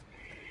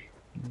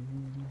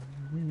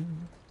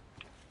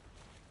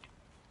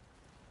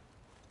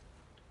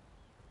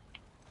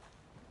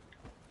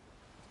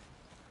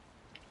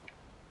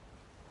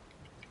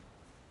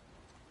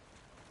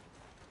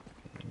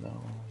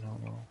 No, no,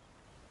 no.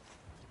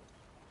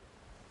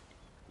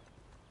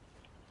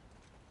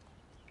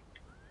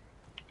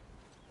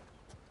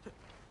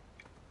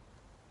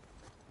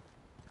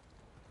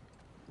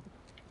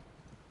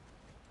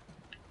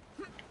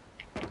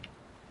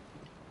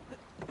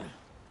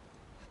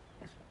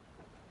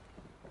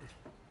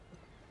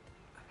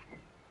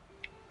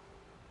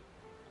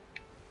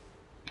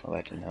 Oh,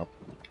 that didn't help.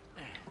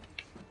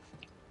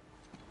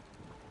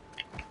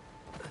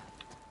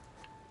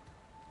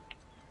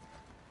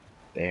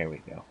 There we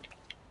go.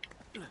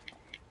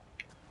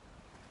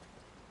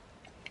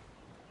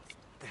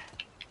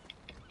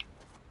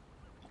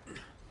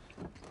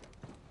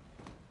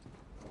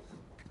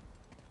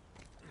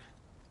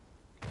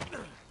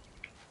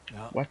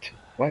 No. What?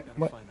 What? Gotta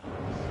What? find the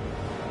house.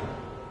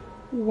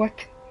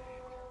 What?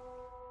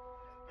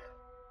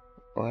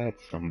 Well,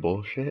 that's some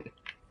bullshit.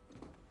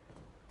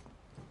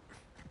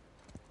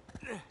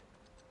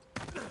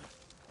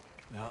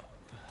 No.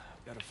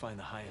 Gotta find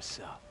the highest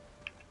cell.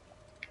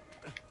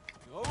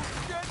 Oh,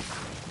 shit!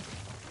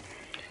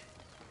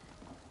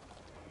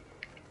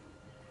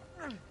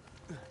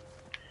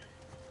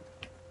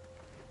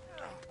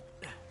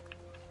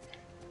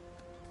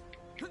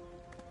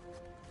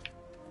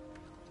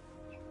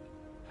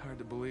 Hard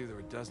to believe there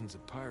were dozens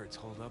of pirates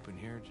holed up in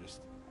here,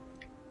 just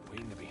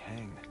waiting to be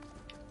hanged.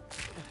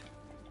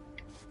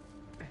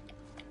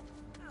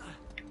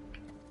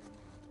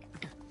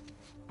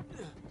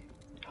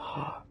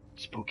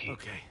 Spooky.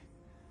 Okay.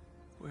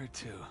 Where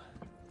to?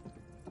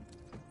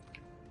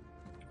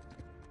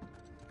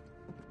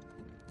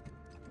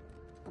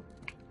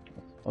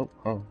 Oh,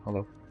 oh,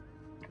 hello.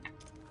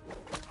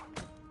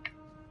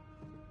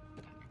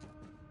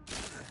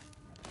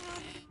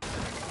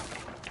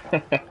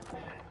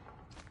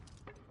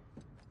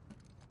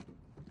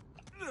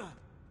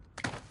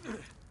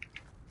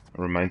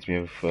 Reminds me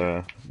of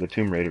the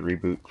Tomb Raider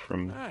reboot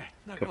from Hey,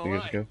 a not couple gonna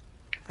years lie. ago.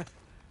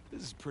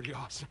 This is pretty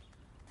awesome.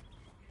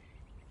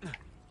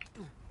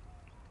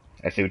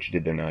 I see what you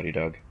did there, Naughty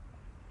Dog.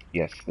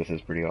 Yes, this is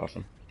pretty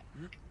awesome.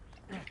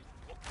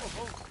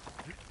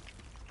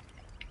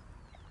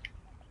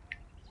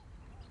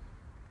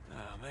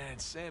 Oh man,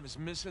 Sam is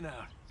missing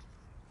out.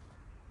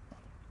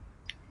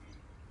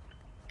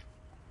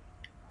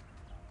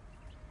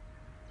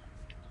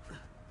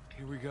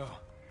 Here we go.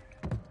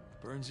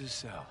 Burns'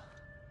 cell.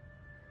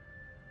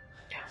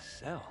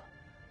 Cell?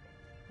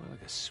 More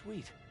like a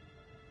suite.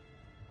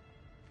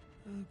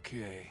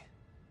 Okay.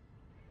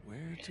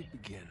 Where to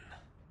begin?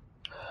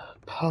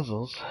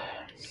 Puzzles.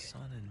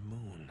 Sun and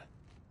moon.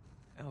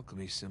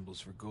 Alchemy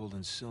symbols for gold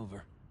and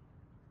silver.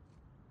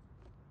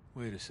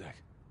 Wait a sec.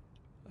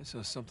 I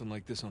saw something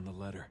like this on the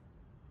letter.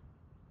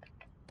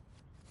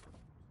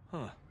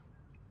 Huh.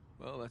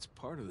 Well, that's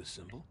part of the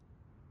symbol.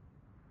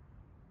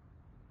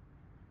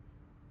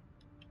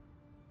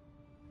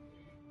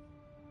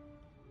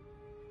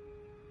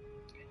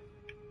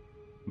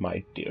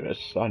 My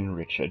dearest son,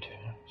 Richard.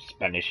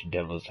 Spanish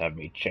devils have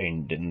me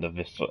chained in the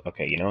vessel.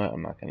 Okay, you know what?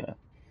 I'm not gonna.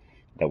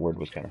 That word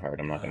was kind of hard.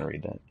 I'm not gonna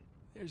read that.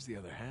 There's the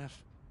other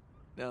half.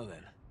 Now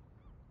then.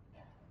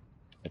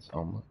 It's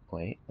almost.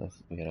 Wait,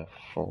 we gotta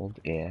fold.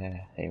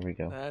 Yeah, here we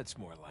go. That's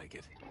more like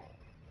it.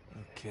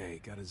 Okay,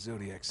 got a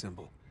zodiac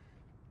symbol.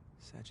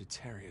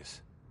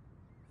 Sagittarius.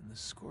 And the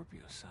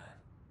Scorpio sign.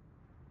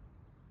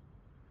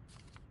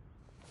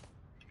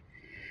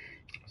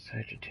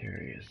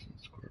 Sagittarius and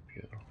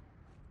Scorpio.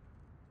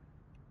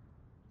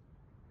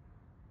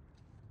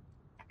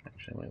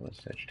 Actually, wait,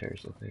 what's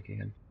Sagittarius look like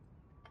again?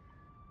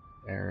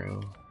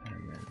 Arrow,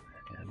 and then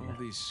All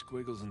these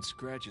squiggles and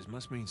scratches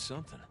must mean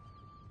something.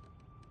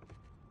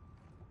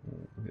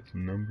 we got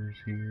some numbers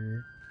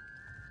here.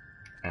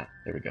 Ah,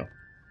 there we go.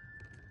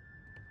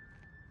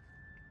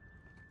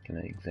 Can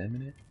I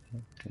examine it?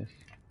 Oh, yes.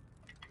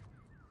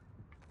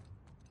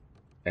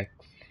 X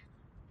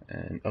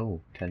and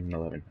 10 and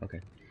 11. Okay.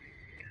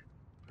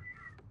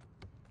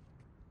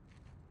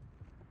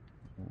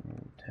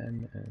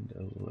 10 and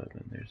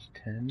 11. There's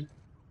 10.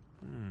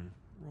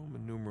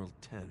 Roman numeral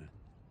 10.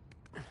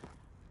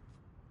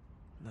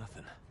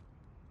 Nothing.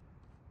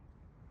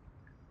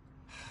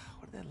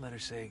 What did that letter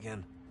say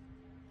again?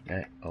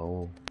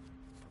 Oh.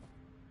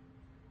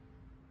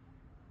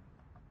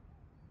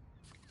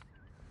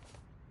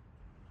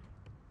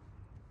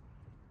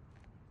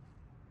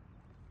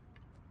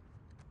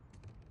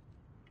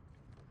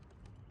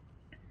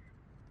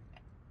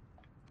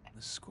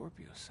 the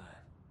Scorpio sign.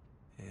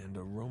 And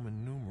a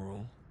Roman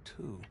numeral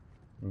 2.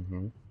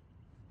 Mm-hmm.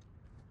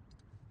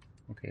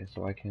 Okay,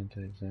 so why can't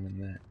I examine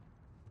that?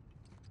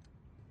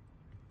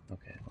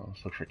 Okay, well,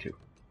 let's look for 2.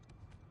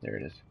 There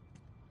it is.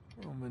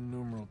 Roman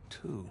numeral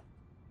 2.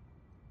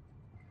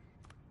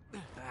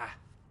 Ah,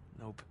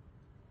 nope.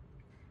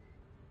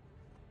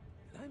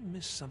 Did I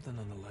miss something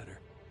on the letter?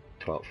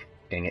 12.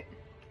 Dang it.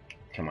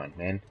 Come on,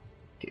 man.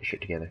 Get your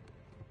shit together.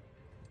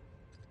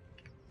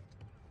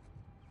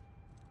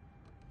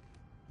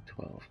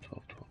 12,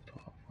 12, 12,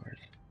 12. Where's...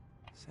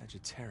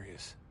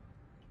 Sagittarius.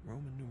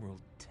 Roman numeral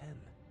 10.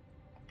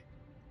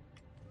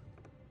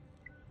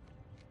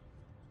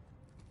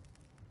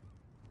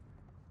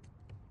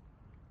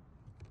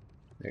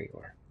 There you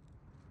are.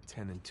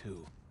 10 and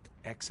 2.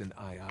 X and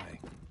II.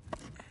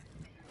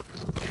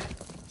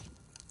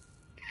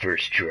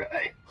 First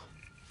try.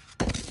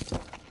 Would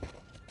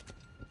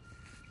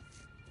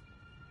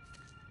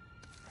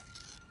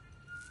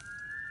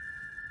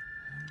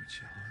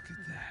you look at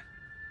that?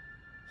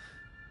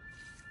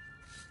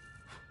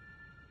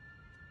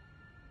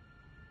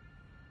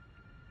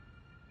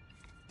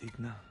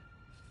 Digna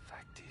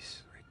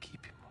factis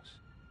recipimus.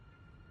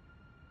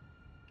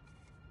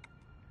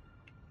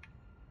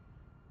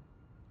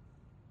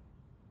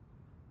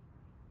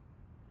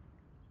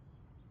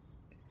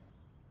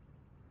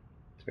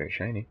 It's very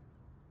shiny.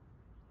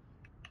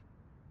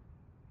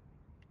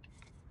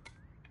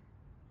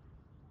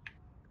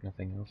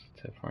 Nothing else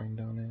to find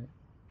on it.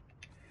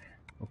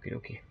 Okay,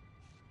 okay.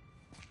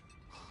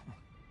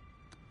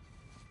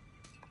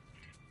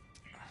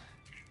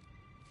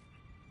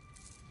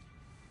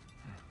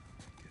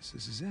 Guess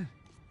this is it. Alright.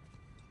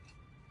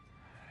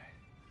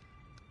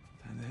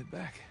 Time to head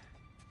back.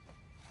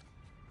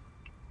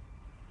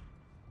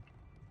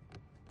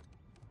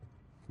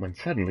 When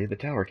suddenly the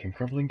tower came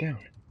crumbling down.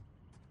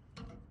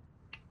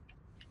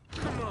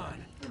 Come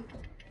on!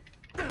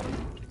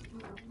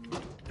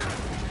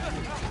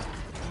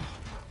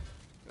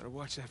 Gotta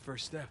watch that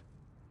first step.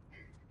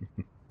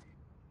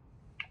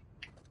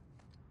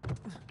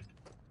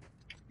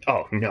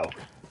 Oh, no.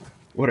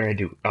 What did I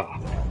do? Oh.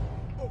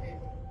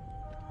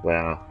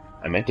 Well,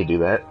 I meant to do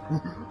that.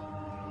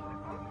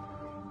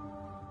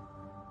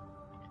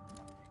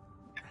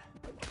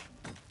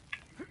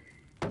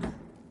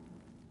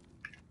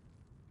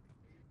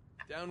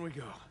 Down we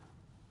go.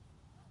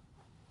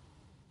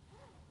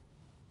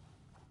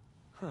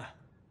 Huh.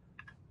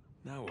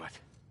 Now what?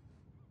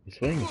 We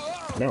swing.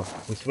 No,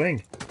 we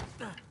swing.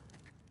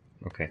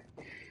 Okay.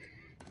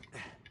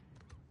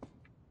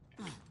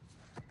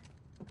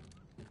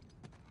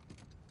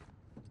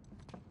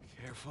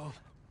 Careful.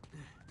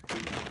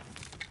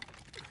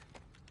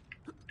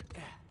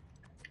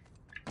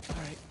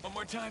 Alright, one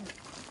more time.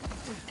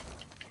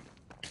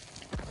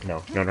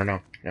 No, no, no, no,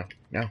 no,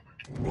 no.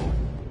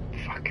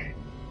 Fuck.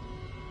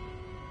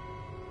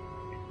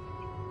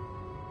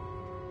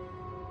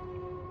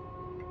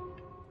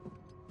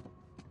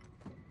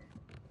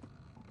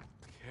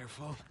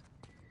 Careful.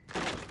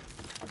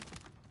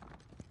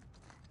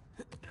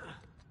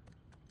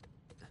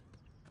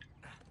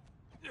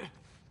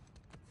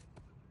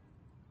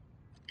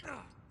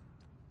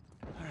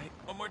 Alright,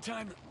 one more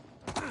time.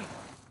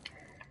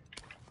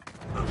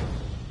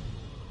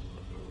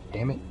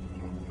 Damn it.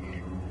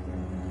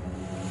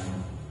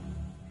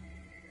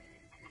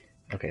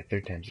 Okay,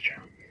 3rd time's a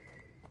charm.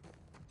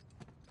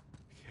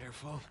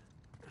 Careful.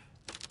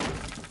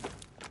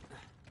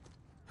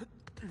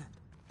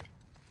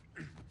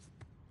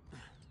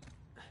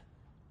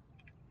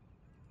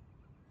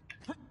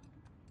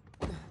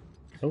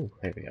 Oh,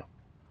 there we go.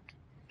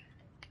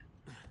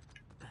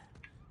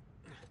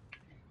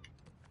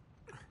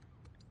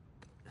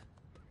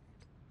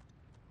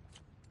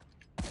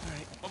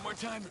 Alright, one more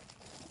time.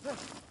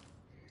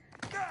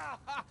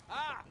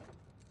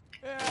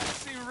 Yeah, I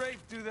see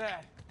Rafe do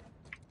that.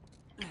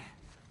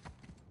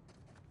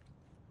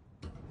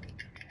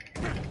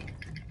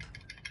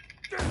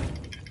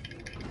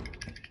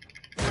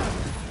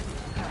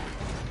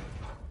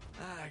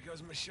 There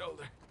goes my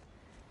shoulder.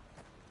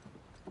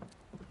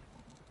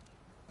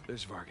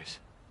 There's Vargas.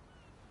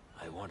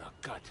 I want a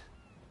cut.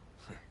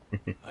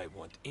 I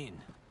want in.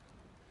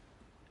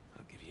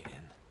 I'll give you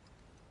in.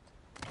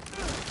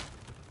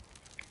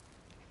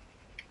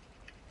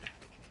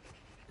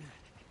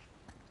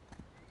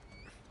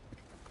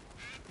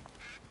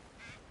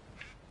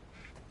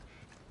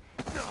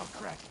 Oh,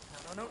 crap.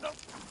 No, no, no, no.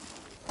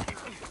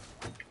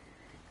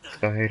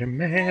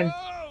 Spider-Man!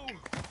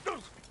 Whoa!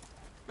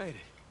 Made it.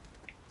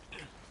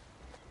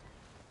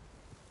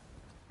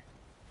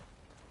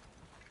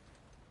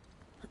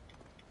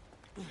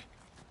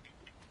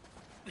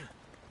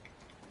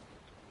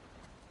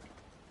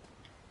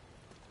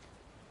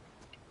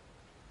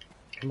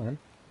 Come on.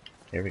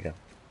 Here we go.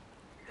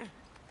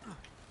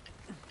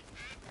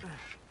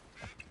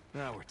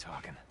 Now we're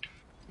talking.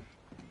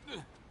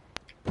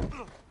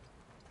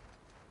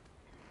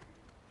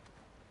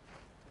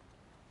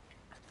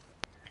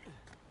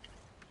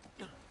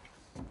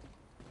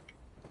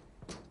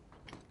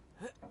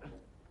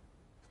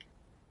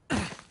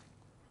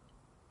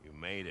 You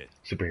made it.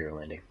 Superhero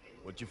landing.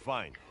 What'd you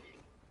find?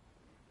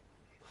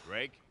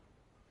 Drake?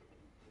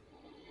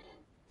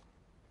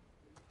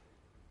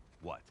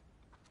 What?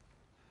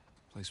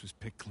 Place was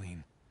picked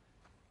clean.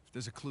 If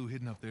there's a clue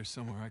hidden up there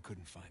somewhere, I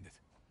couldn't find it.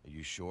 Are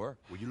you sure?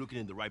 Were you looking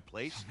in the right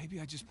place?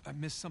 Maybe I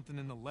missed something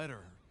in the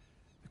letter.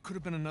 There could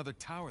have been another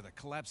tower that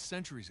collapsed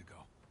centuries ago.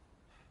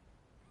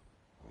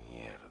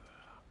 Yeah.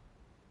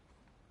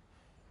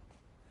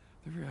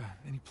 There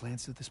any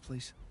plans to this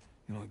place?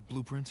 You know, like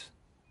blueprints?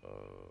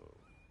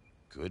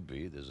 Could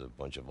be. There's a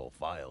bunch of old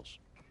files.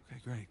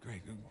 Okay,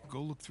 great.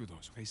 Go look through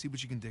those, okay? See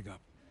what you can dig up.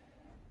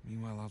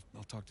 Meanwhile,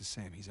 I'll talk to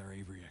Sam. He's our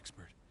Avery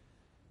expert.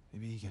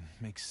 Maybe he can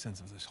make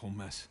sense of this whole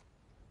mess.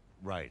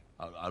 Right.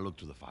 I'll look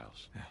through the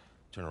files. Yeah.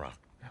 Turn around.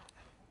 Yeah.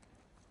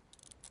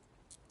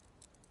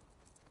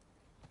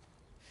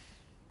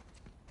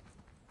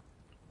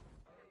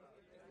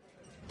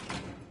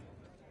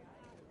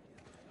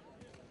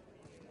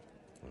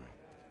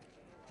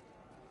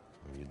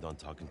 When you're done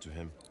talking to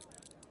him,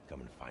 come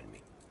and find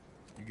me.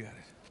 You got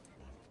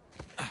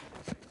it.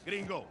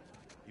 Gringo,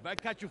 if I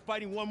catch you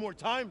fighting one more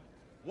time,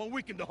 1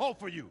 week in the hole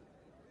for you.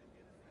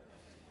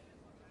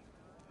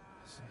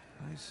 It's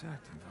a nice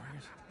acting,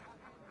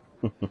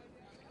 Vargas.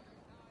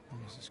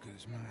 Almost as good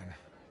as mine.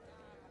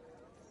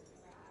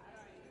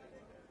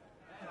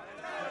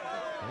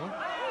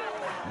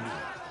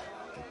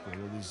 ¿Qué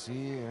puedo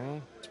decir,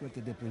 eh?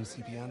 Suerte de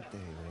principiante,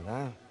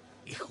 ¿verdad?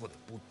 Hijo de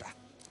puta.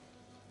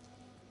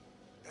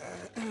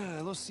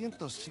 Lo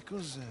siento,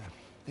 chicos.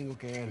 Tengo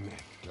que irme.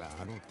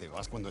 Claro, te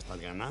vas cuando estás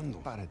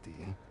ganando. Para ti,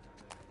 ¿eh?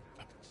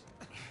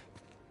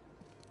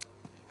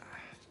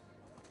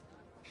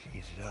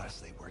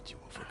 Jesus, they worked you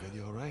over good.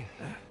 You all right?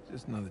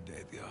 Just another day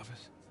at the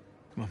office.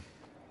 Come on.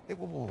 Hey,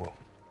 whoa.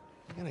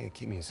 You're gonna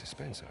keep me in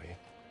suspense, are you?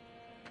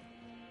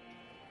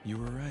 You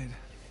were right.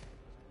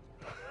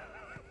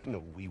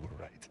 No, we were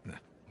right. No.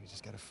 We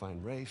just gotta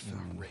find Rafe. No,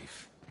 and...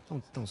 Rafe.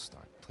 Don't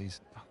start,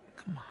 please. Oh,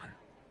 come on.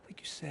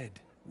 Like you said,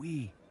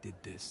 we did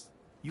this.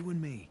 You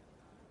and me.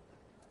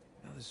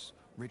 Now this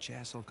rich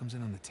asshole comes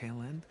in on the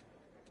tail end.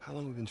 How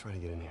long have we been trying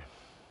to get in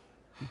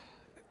here?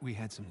 We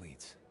had some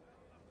leads.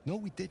 No,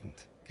 we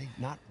didn't. Okay,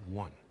 not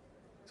one.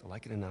 So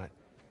like it or not,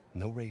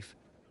 no Rafe,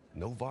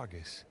 no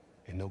Vargas,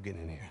 and no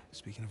getting in here.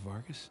 Speaking of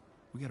Vargas,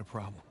 we got a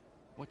problem.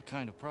 What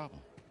kind of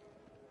problem?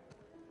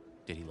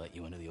 Did he let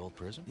you into the old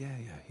prison? Yeah,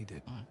 he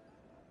did. All right.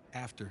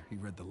 After he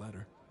read the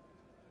letter.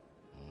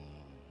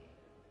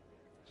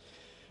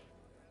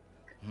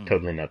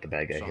 Totally not the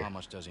bad guy So here. how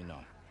much does he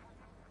know?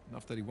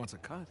 Enough that he wants a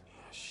cut.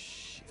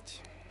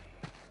 Shit.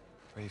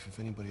 Rafe, if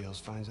anybody else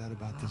finds out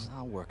about this...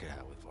 I'll work it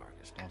out with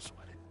Vargas. Don't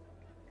sweat it.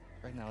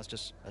 Right now,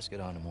 let's get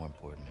on to more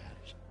important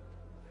matters.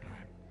 All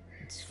right.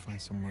 Let's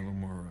find somewhere a little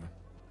more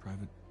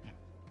private.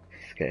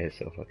 This guy is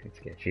so fucking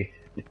sketchy.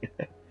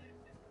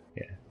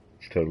 Yeah,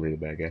 it's totally the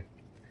bad guy.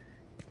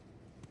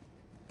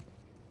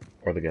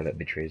 Or the guy that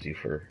betrays you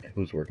for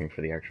who's working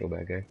for the actual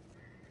bad guy.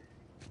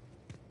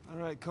 All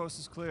right, coast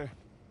is clear.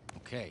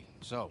 Okay,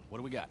 so what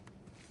do we got?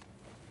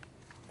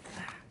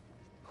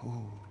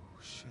 Oh,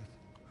 shit.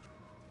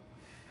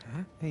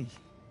 Huh? Hey,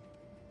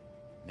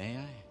 May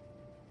I?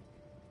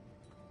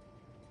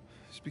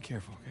 just be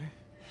careful, okay?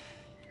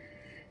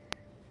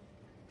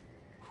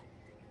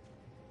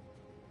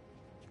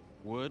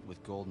 Wood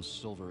with gold and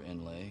silver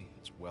inlay.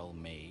 It's well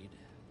made.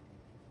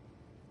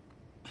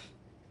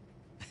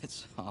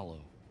 It's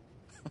hollow.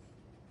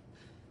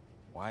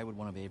 Why would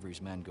one of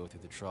Avery's men go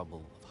through the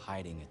trouble of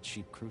hiding a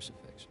cheap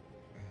crucifix?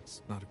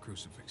 It's not a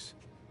crucifix.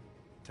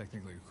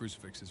 Technically, a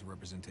crucifix is a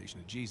representation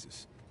of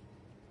Jesus.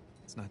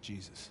 It's not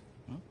Jesus.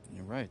 Well,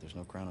 you're right. There's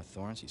no crown of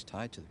thorns. He's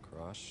tied to the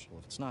cross. Well,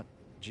 if it's not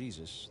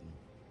Jesus, then...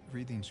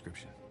 Read the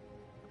inscription.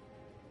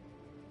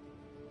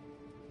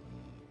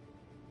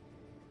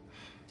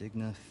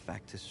 Digna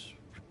factus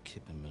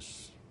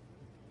recipimus.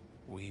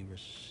 We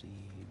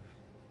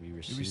We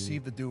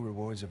receive the due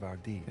rewards of our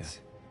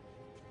deeds.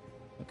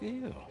 Look at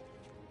you.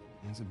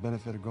 That's the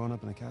benefit of growing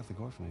up in a Catholic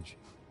orphanage.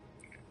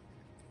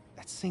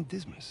 That's St.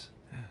 Dismas.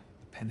 Yeah,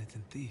 the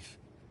penitent thief.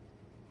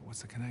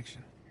 What's the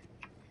connection?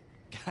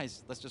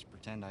 Guys, let's just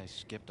pretend I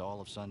skipped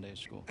all of Sunday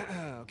school.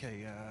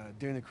 Okay,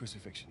 during the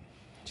crucifixion,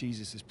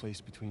 Jesus is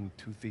placed between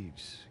two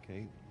thieves,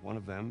 okay? One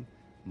of them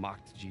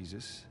mocked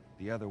Jesus.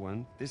 The other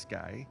one, this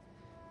guy,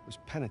 was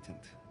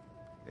penitent.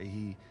 Okay,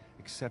 he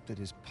accepted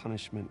his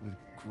punishment with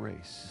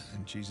grace.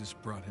 And Jesus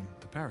brought him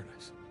to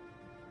paradise.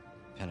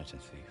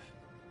 Penitent thief.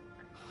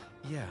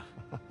 Yeah.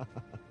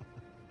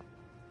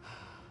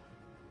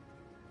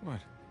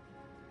 What?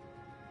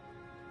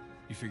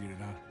 You figured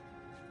it out?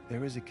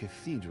 There is a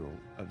cathedral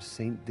of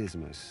St.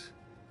 Dismas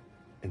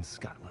in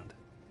Scotland.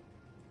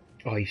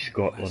 Oh, he's Last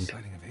Scotland.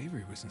 sighting of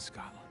Avery was in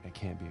Scotland. It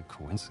can't be a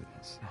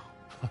coincidence.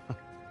 No.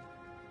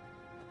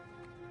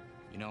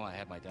 You know, I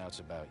had my doubts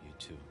about you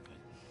too, but...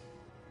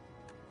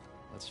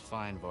 Let's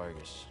find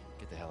Vargas.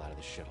 Get the hell out of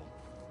this shithole.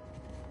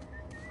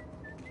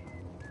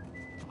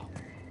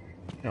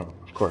 No,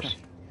 of course.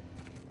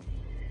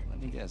 Let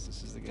me guess,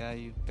 this is the guy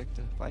you picked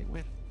a fight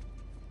with?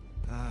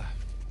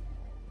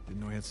 Didn't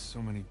know he had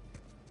so many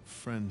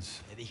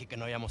friends. Te dije que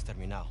no hayamos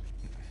terminado.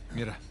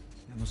 Mira,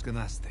 ya nos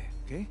ganaste,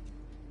 ¿ok?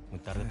 Muy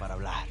tarde para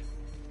hablar.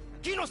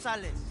 ¡Aquí no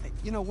sales! Hey,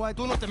 you know what?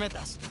 Tú no te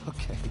metas.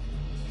 Okay.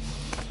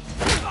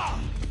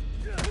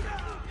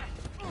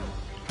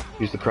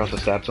 Use the cross to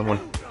stab someone.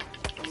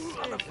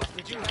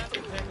 Did you have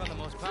to pick on the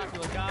most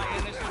popular guy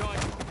in this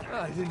joint?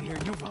 I didn't hear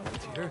you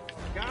volunteer.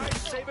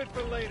 Guys, save it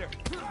for later.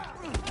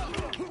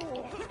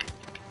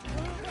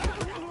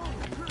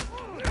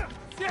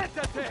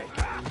 Siéntate!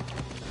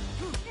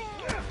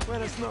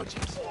 Buenas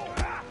noches.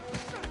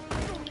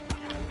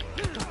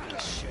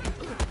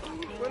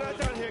 We're not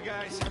done here,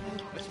 guys.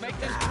 Let's make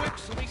this quick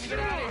so we can get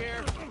out of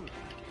here.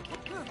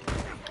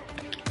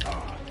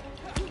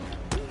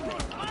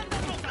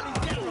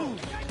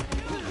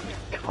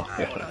 Oh,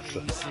 yeah,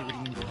 that's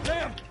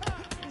Damn!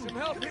 Some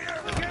help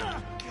here!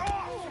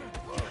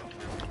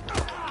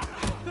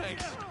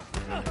 Thanks.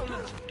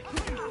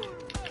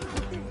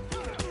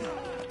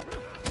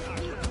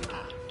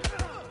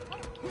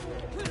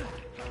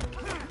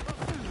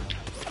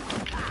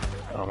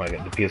 Oh my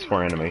god, the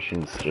PS4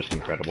 animation is just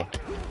incredible.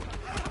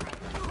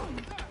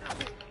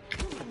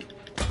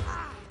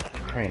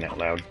 Crying out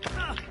loud.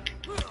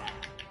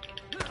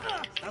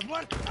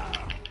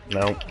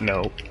 No,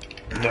 no,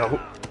 no.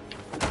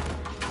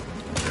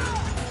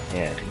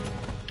 Yeah.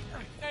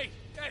 Hey,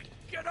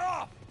 get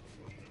off!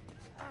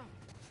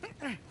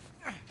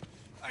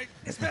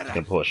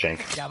 Gonna pull a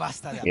shank. Ya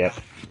basta de Yep.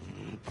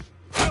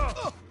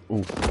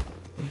 Ooh.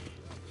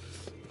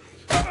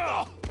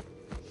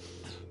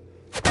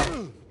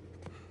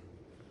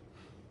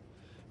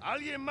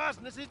 Alguien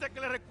más necesita que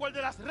le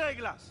recuerde las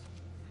reglas.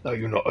 Are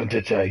you not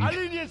entertained?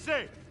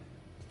 ¡Alíñense!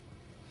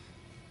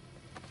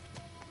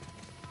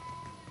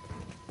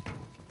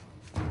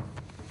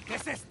 ¿Qué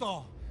es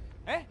esto?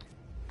 ¿Eh?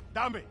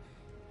 Dame.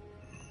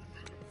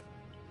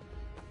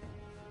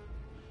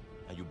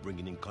 Are you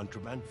bringing in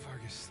contraband?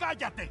 Vargas.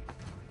 ¡Cállate!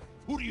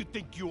 Who do you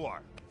think you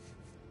are?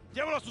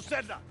 Llévalo a su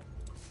celda.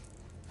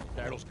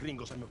 Trae a los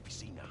gringos a mi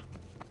oficina.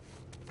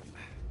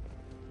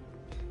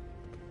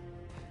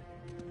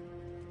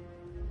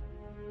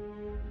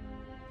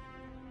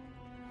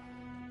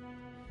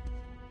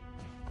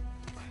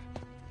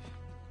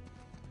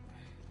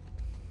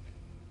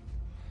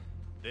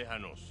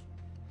 Déjanos.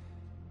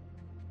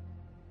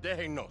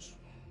 Déjennos.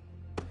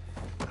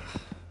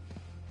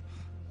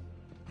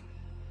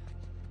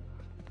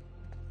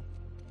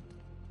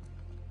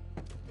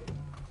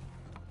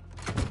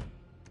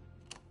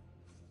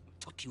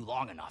 Took you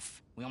long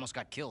enough. We almost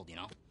got killed, you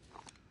know?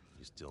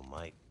 You still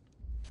might.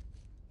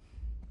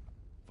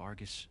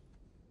 Vargas?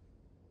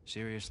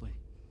 Seriously?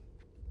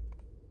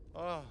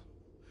 Oh,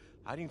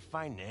 I didn't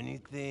find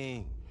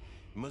anything.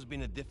 It must be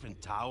in a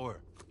different tower.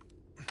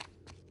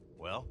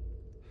 Well?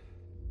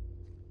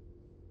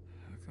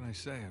 What can I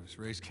say? I was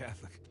raised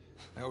Catholic.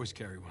 I always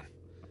carry one.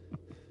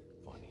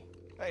 Funny.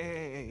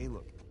 Hey,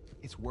 look.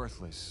 It's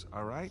worthless,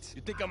 all right?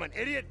 You think I'm an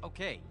idiot?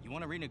 Okay, you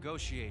want to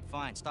renegotiate,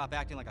 fine. Stop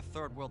acting like a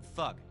third world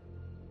thug.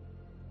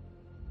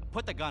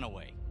 Put the gun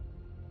away.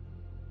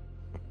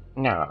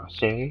 Nah,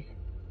 see?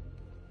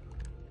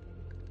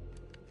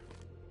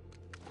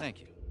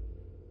 Thank you.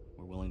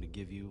 We're willing to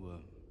give you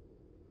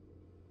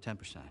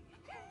 10%.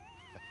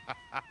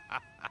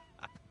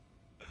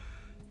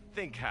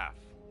 Think half.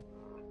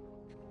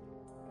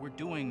 We're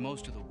doing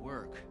most of the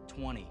work,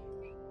 20.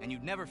 And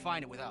you'd never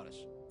find it without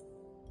us.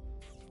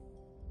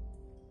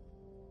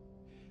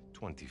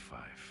 25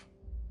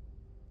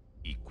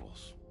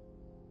 equals.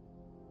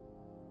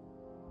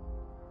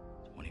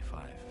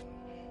 25.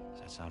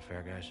 Does that sound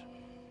fair, guys?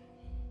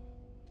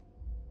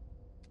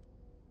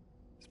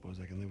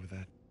 Suppose I can live with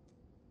that.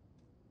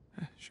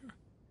 Sure.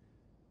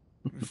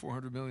 I mean,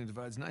 400 million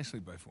divides nicely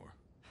by 4.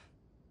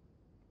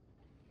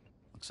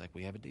 Looks like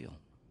we have a deal.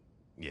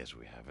 Yes,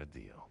 we have a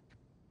deal.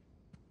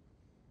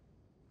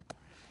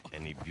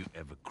 And if you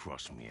ever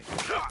cross me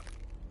again...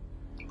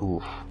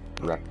 Oof,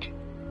 wrecked.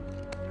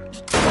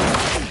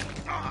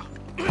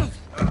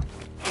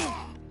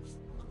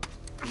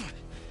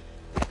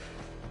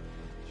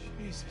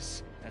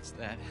 Jesus. That's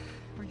that.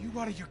 Are you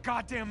out of your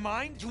goddamn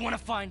mind? You want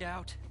to find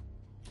out?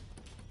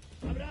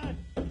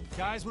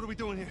 Guys, what are we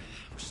doing here?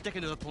 We're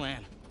sticking to the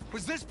plan.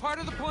 Was this part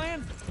of the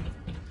plan?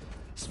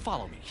 Just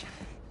follow me.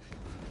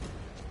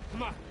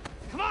 Come on.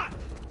 Come on!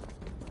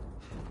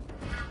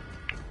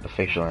 The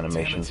facial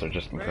animations are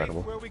just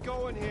incredible. Where are we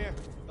going here?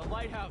 The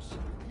lighthouse.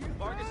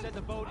 Vargas said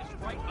the boat is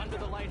right under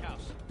the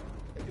lighthouse.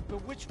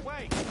 But which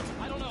way?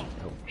 I don't know.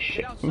 Oh,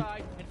 shit. Get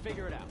outside and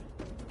figure it out.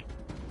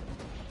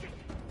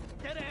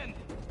 Get in!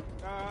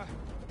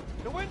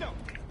 The window!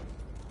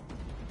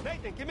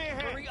 Nathan, give me a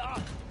hand! Hurry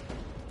up!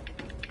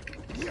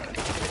 There, it's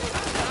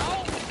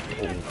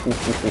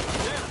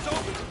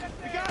open!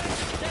 We got it!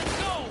 Let's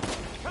go!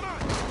 Come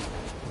on!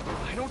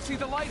 I don't see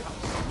the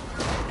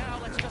lighthouse! Now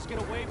let's just get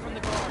away from the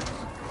guards.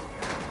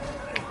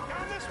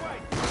 Down this way!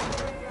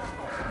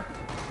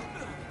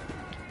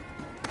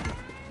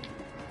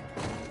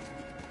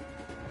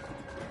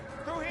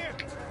 Through here!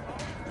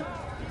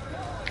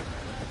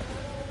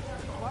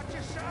 Watch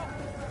yourself!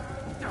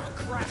 Oh,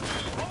 crap!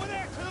 Over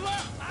there, to the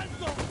left!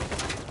 Alto!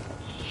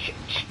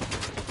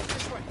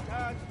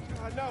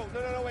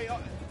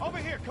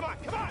 come on,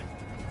 come on!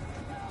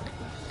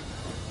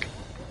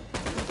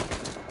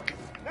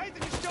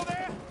 Nathan, you still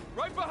there?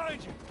 Right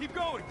behind you. Keep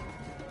going.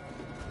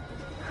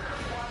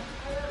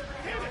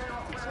 Damn it!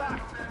 It's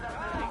locked.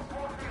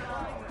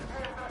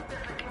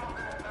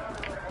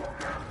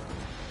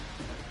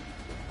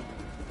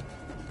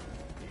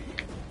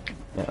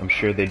 Yeah, I'm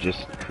sure they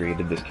just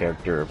created this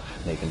character of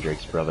Nathan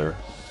Drake's brother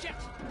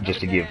just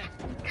to give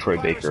Troy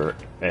Baker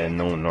and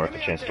Nolan North a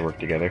chance to work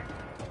together.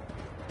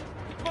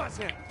 Come on,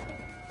 Sam.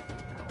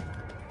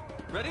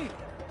 Ready?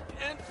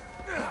 And...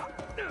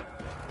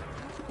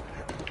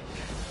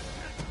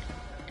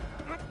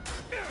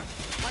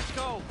 Let's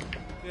go.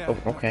 Yeah, Oh,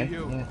 okay.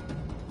 Yeah.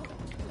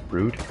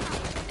 Rude.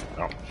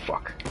 Oh,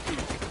 fuck.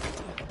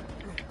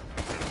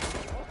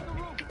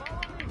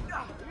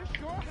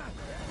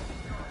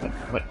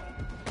 What?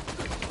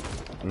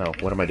 No,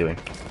 what am I doing?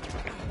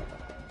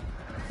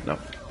 No,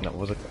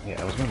 was it?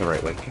 Yeah, I was going the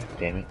right way. God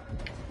damn it.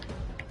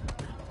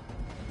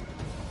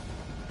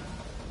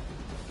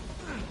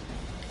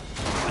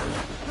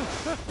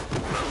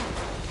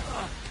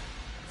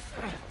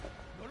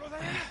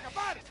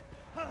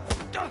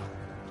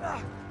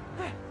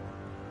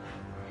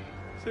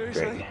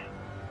 Seriously? Great.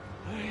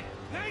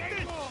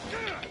 Nathan!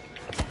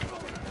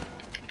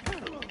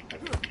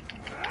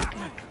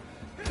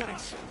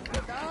 Thanks.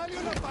 ¡Dale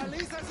una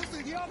paliza a esos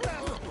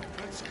idiotas!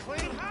 Let's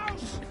clean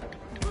house!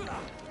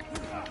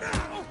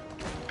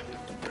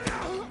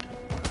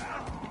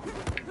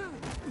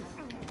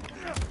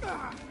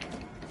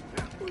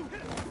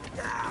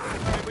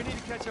 Alright, we need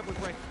to catch up with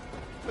Ray.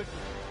 But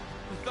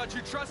I thought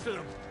you trusted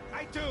him.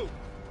 I do.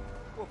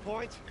 To a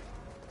point.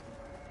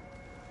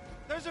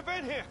 There's a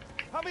vent here.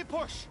 Help me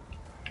push.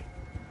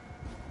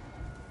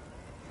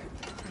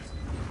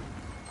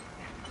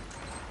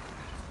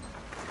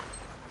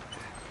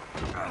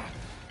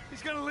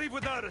 He's gonna leave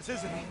without us,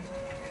 isn't he?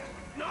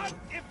 Not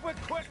if we're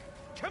quick.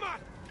 Come on.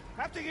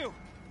 After you.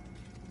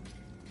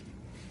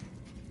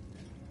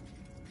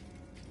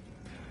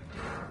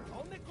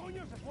 ¿Dónde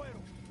coño se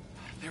fueron?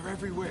 They're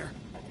everywhere.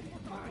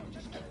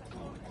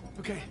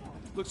 Okay,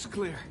 looks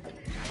clear.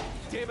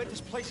 Damn it,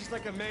 this place is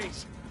like a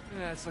maze.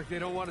 Yeah, it's like they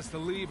don't want us to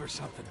leave or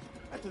something.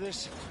 After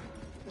this,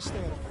 let's stay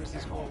out of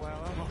business for a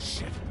while, huh? Oh,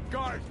 shit.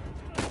 Guard!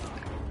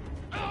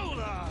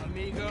 Hola,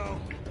 amigo.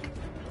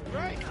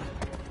 Right.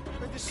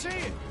 Good to see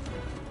you.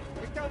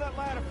 Take down that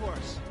ladder for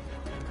us.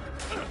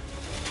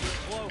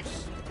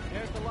 Close.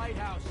 There's the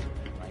lighthouse.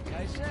 Like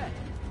I said,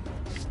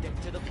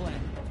 stick to the plan.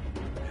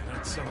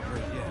 Don't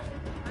celebrate yet.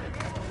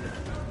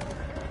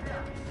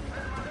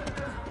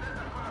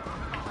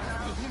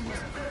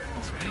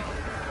 That's right.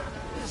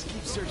 Just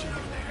keep searching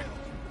over there.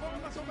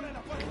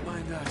 Don't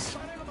mind us.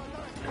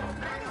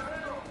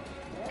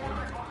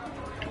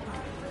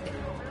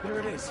 There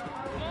it is.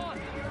 Come on!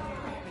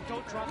 And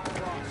don't drop the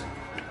cross.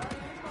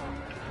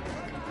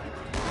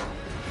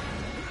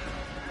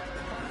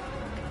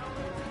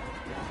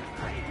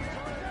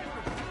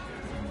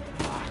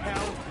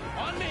 Hell.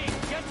 On me!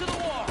 Get to the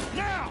wall!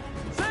 Now!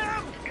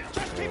 Sam!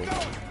 Just keep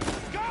going!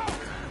 Go!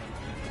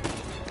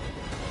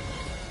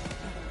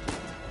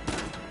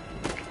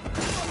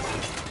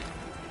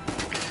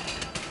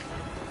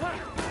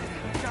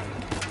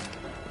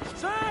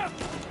 Sam!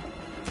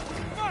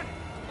 Come on!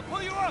 I'll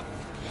pull you up!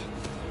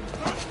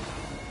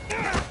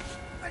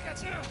 I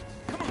got you!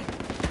 Come on!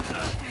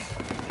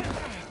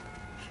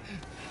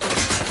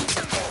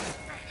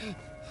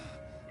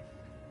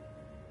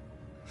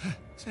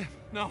 Sam,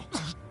 no.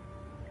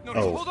 No,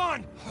 Oh. hold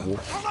on!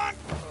 Hold on!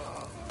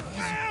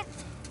 Sam!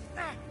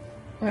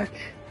 What?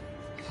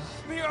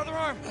 Give me your other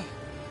arm!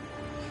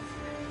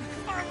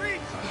 Arm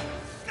reach!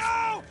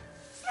 No!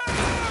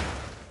 Sam!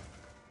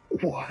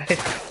 What?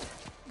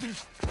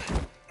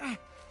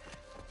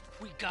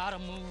 We gotta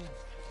move.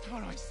 Oh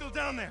no, he's still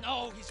down there!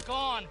 No, he's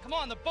gone. Come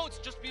on, the boat's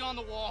just beyond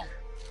the wall.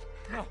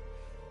 No,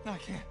 I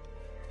can't.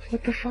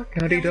 What the fuck,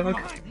 Naughty Dog?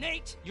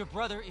 Nate, your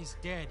brother is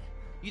dead.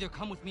 Either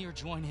come with me or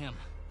join him.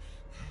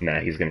 Nah,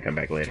 he's gonna come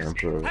back later, I'm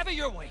sure. Have it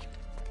your way.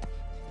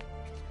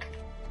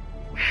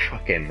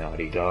 Fucking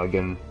Naughty Dog,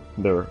 and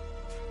they're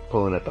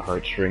pulling at the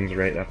heartstrings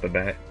right off the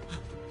bat.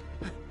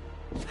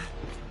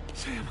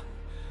 Sam!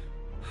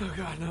 Oh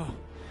god, no.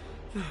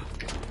 No.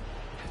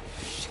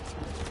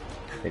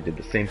 They did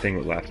the same thing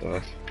with Last of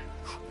Us.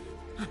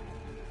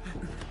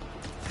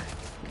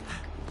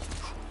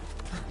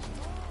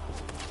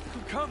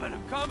 I'm coming!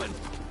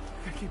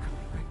 I keep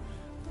coming, right?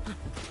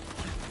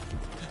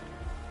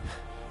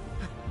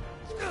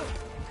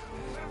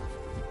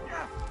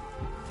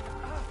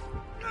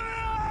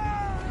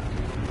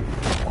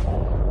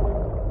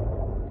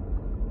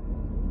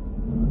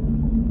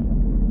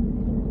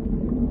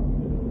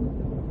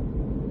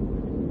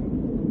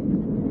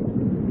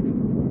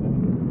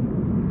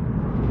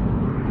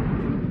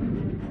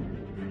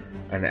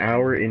 An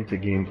hour into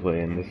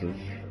gameplay, and this is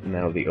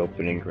now the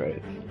opening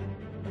credits.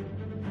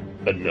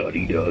 A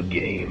Naughty Dog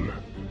game.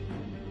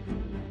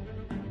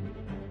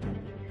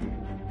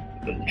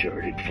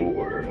 Uncharted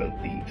 4: A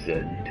Thief's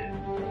End.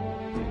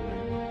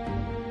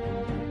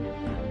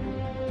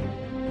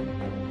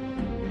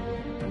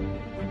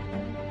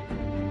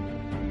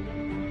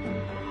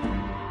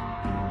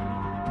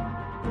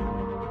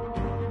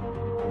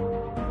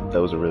 that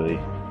was a really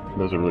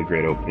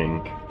great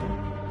opening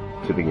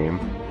to the game.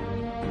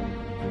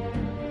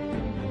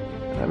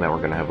 And now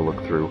we're gonna have a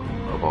look through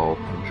of all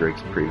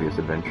Drake's previous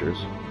adventures.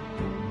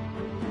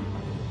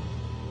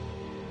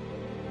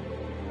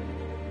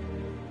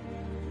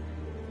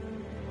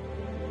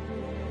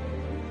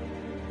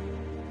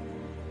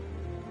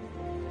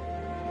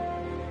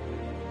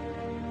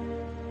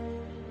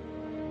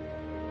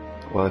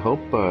 Well, I hope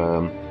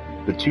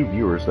the two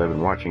viewers that I've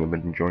been watching have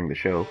been enjoying the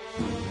show.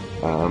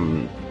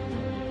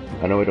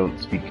 I know I don't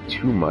speak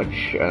too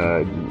much.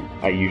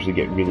 I usually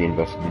get really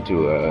invested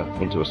into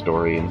a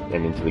story and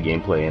into the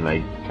gameplay, and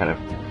I kind of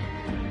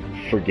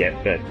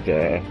forget that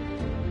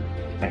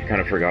I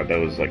kind of forgot that I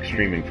was like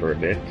streaming for a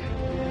bit.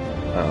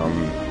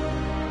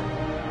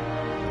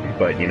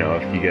 But you know,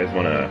 if you guys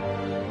want to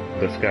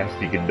discuss,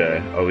 you could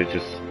always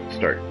just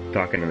start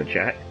talking in the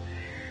chat,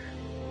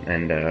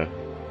 and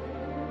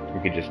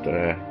we could just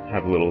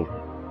have a little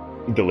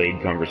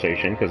delayed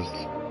conversation, because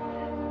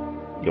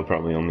you'll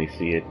probably only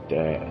see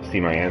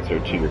my answer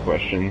to your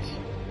questions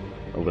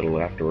a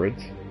little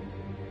afterwards.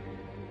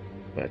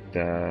 But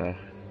I'm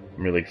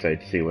really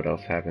excited to see what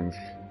else happens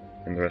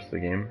in the rest of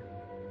the game.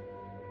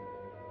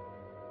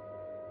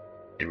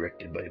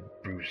 Directed by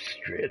Bruce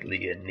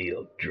Stradley and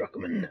Neil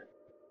Druckmann.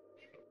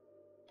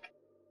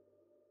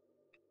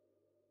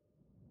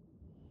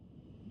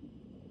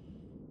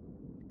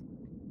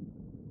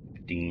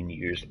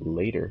 Years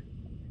later.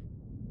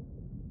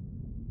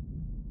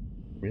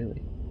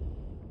 Really?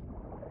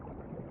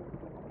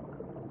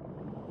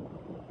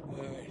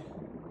 Alright.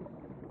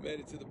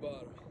 Made it to the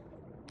bottom.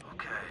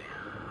 Okay.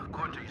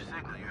 According to your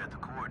signal, you're at the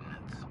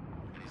coordinates.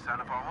 Any sign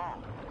of our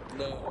home?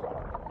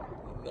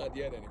 No. Not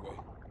yet, anyway.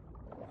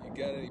 You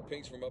got any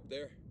pings from up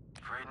there?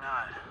 Afraid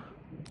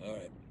not.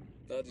 Alright.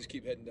 I'll just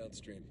keep heading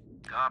downstream.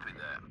 Copy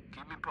that.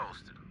 Keep me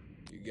posted.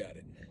 You got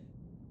it.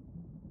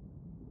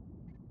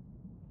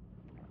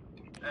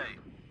 Hey,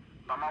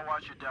 by my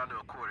watch, you're down to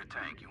a quarter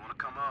tank. You want to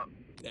come up?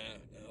 Nah,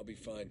 I'll be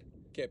fine.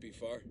 Can't be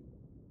far.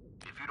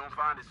 If you don't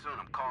find it soon,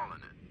 I'm calling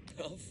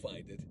it. I'll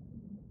find it.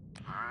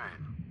 Alright.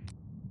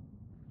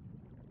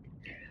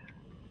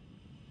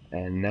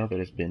 And now that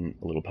it's been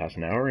a little past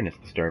an hour and it's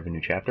the start of a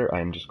new chapter,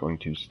 I'm just going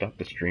to stop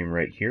the stream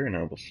right here, and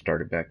I will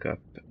start it back up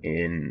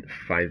in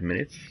 5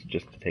 minutes,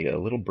 just to take a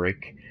little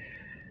break.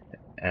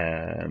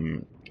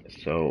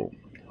 So,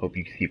 hope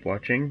you keep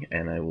watching,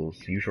 and I will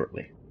see you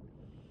shortly.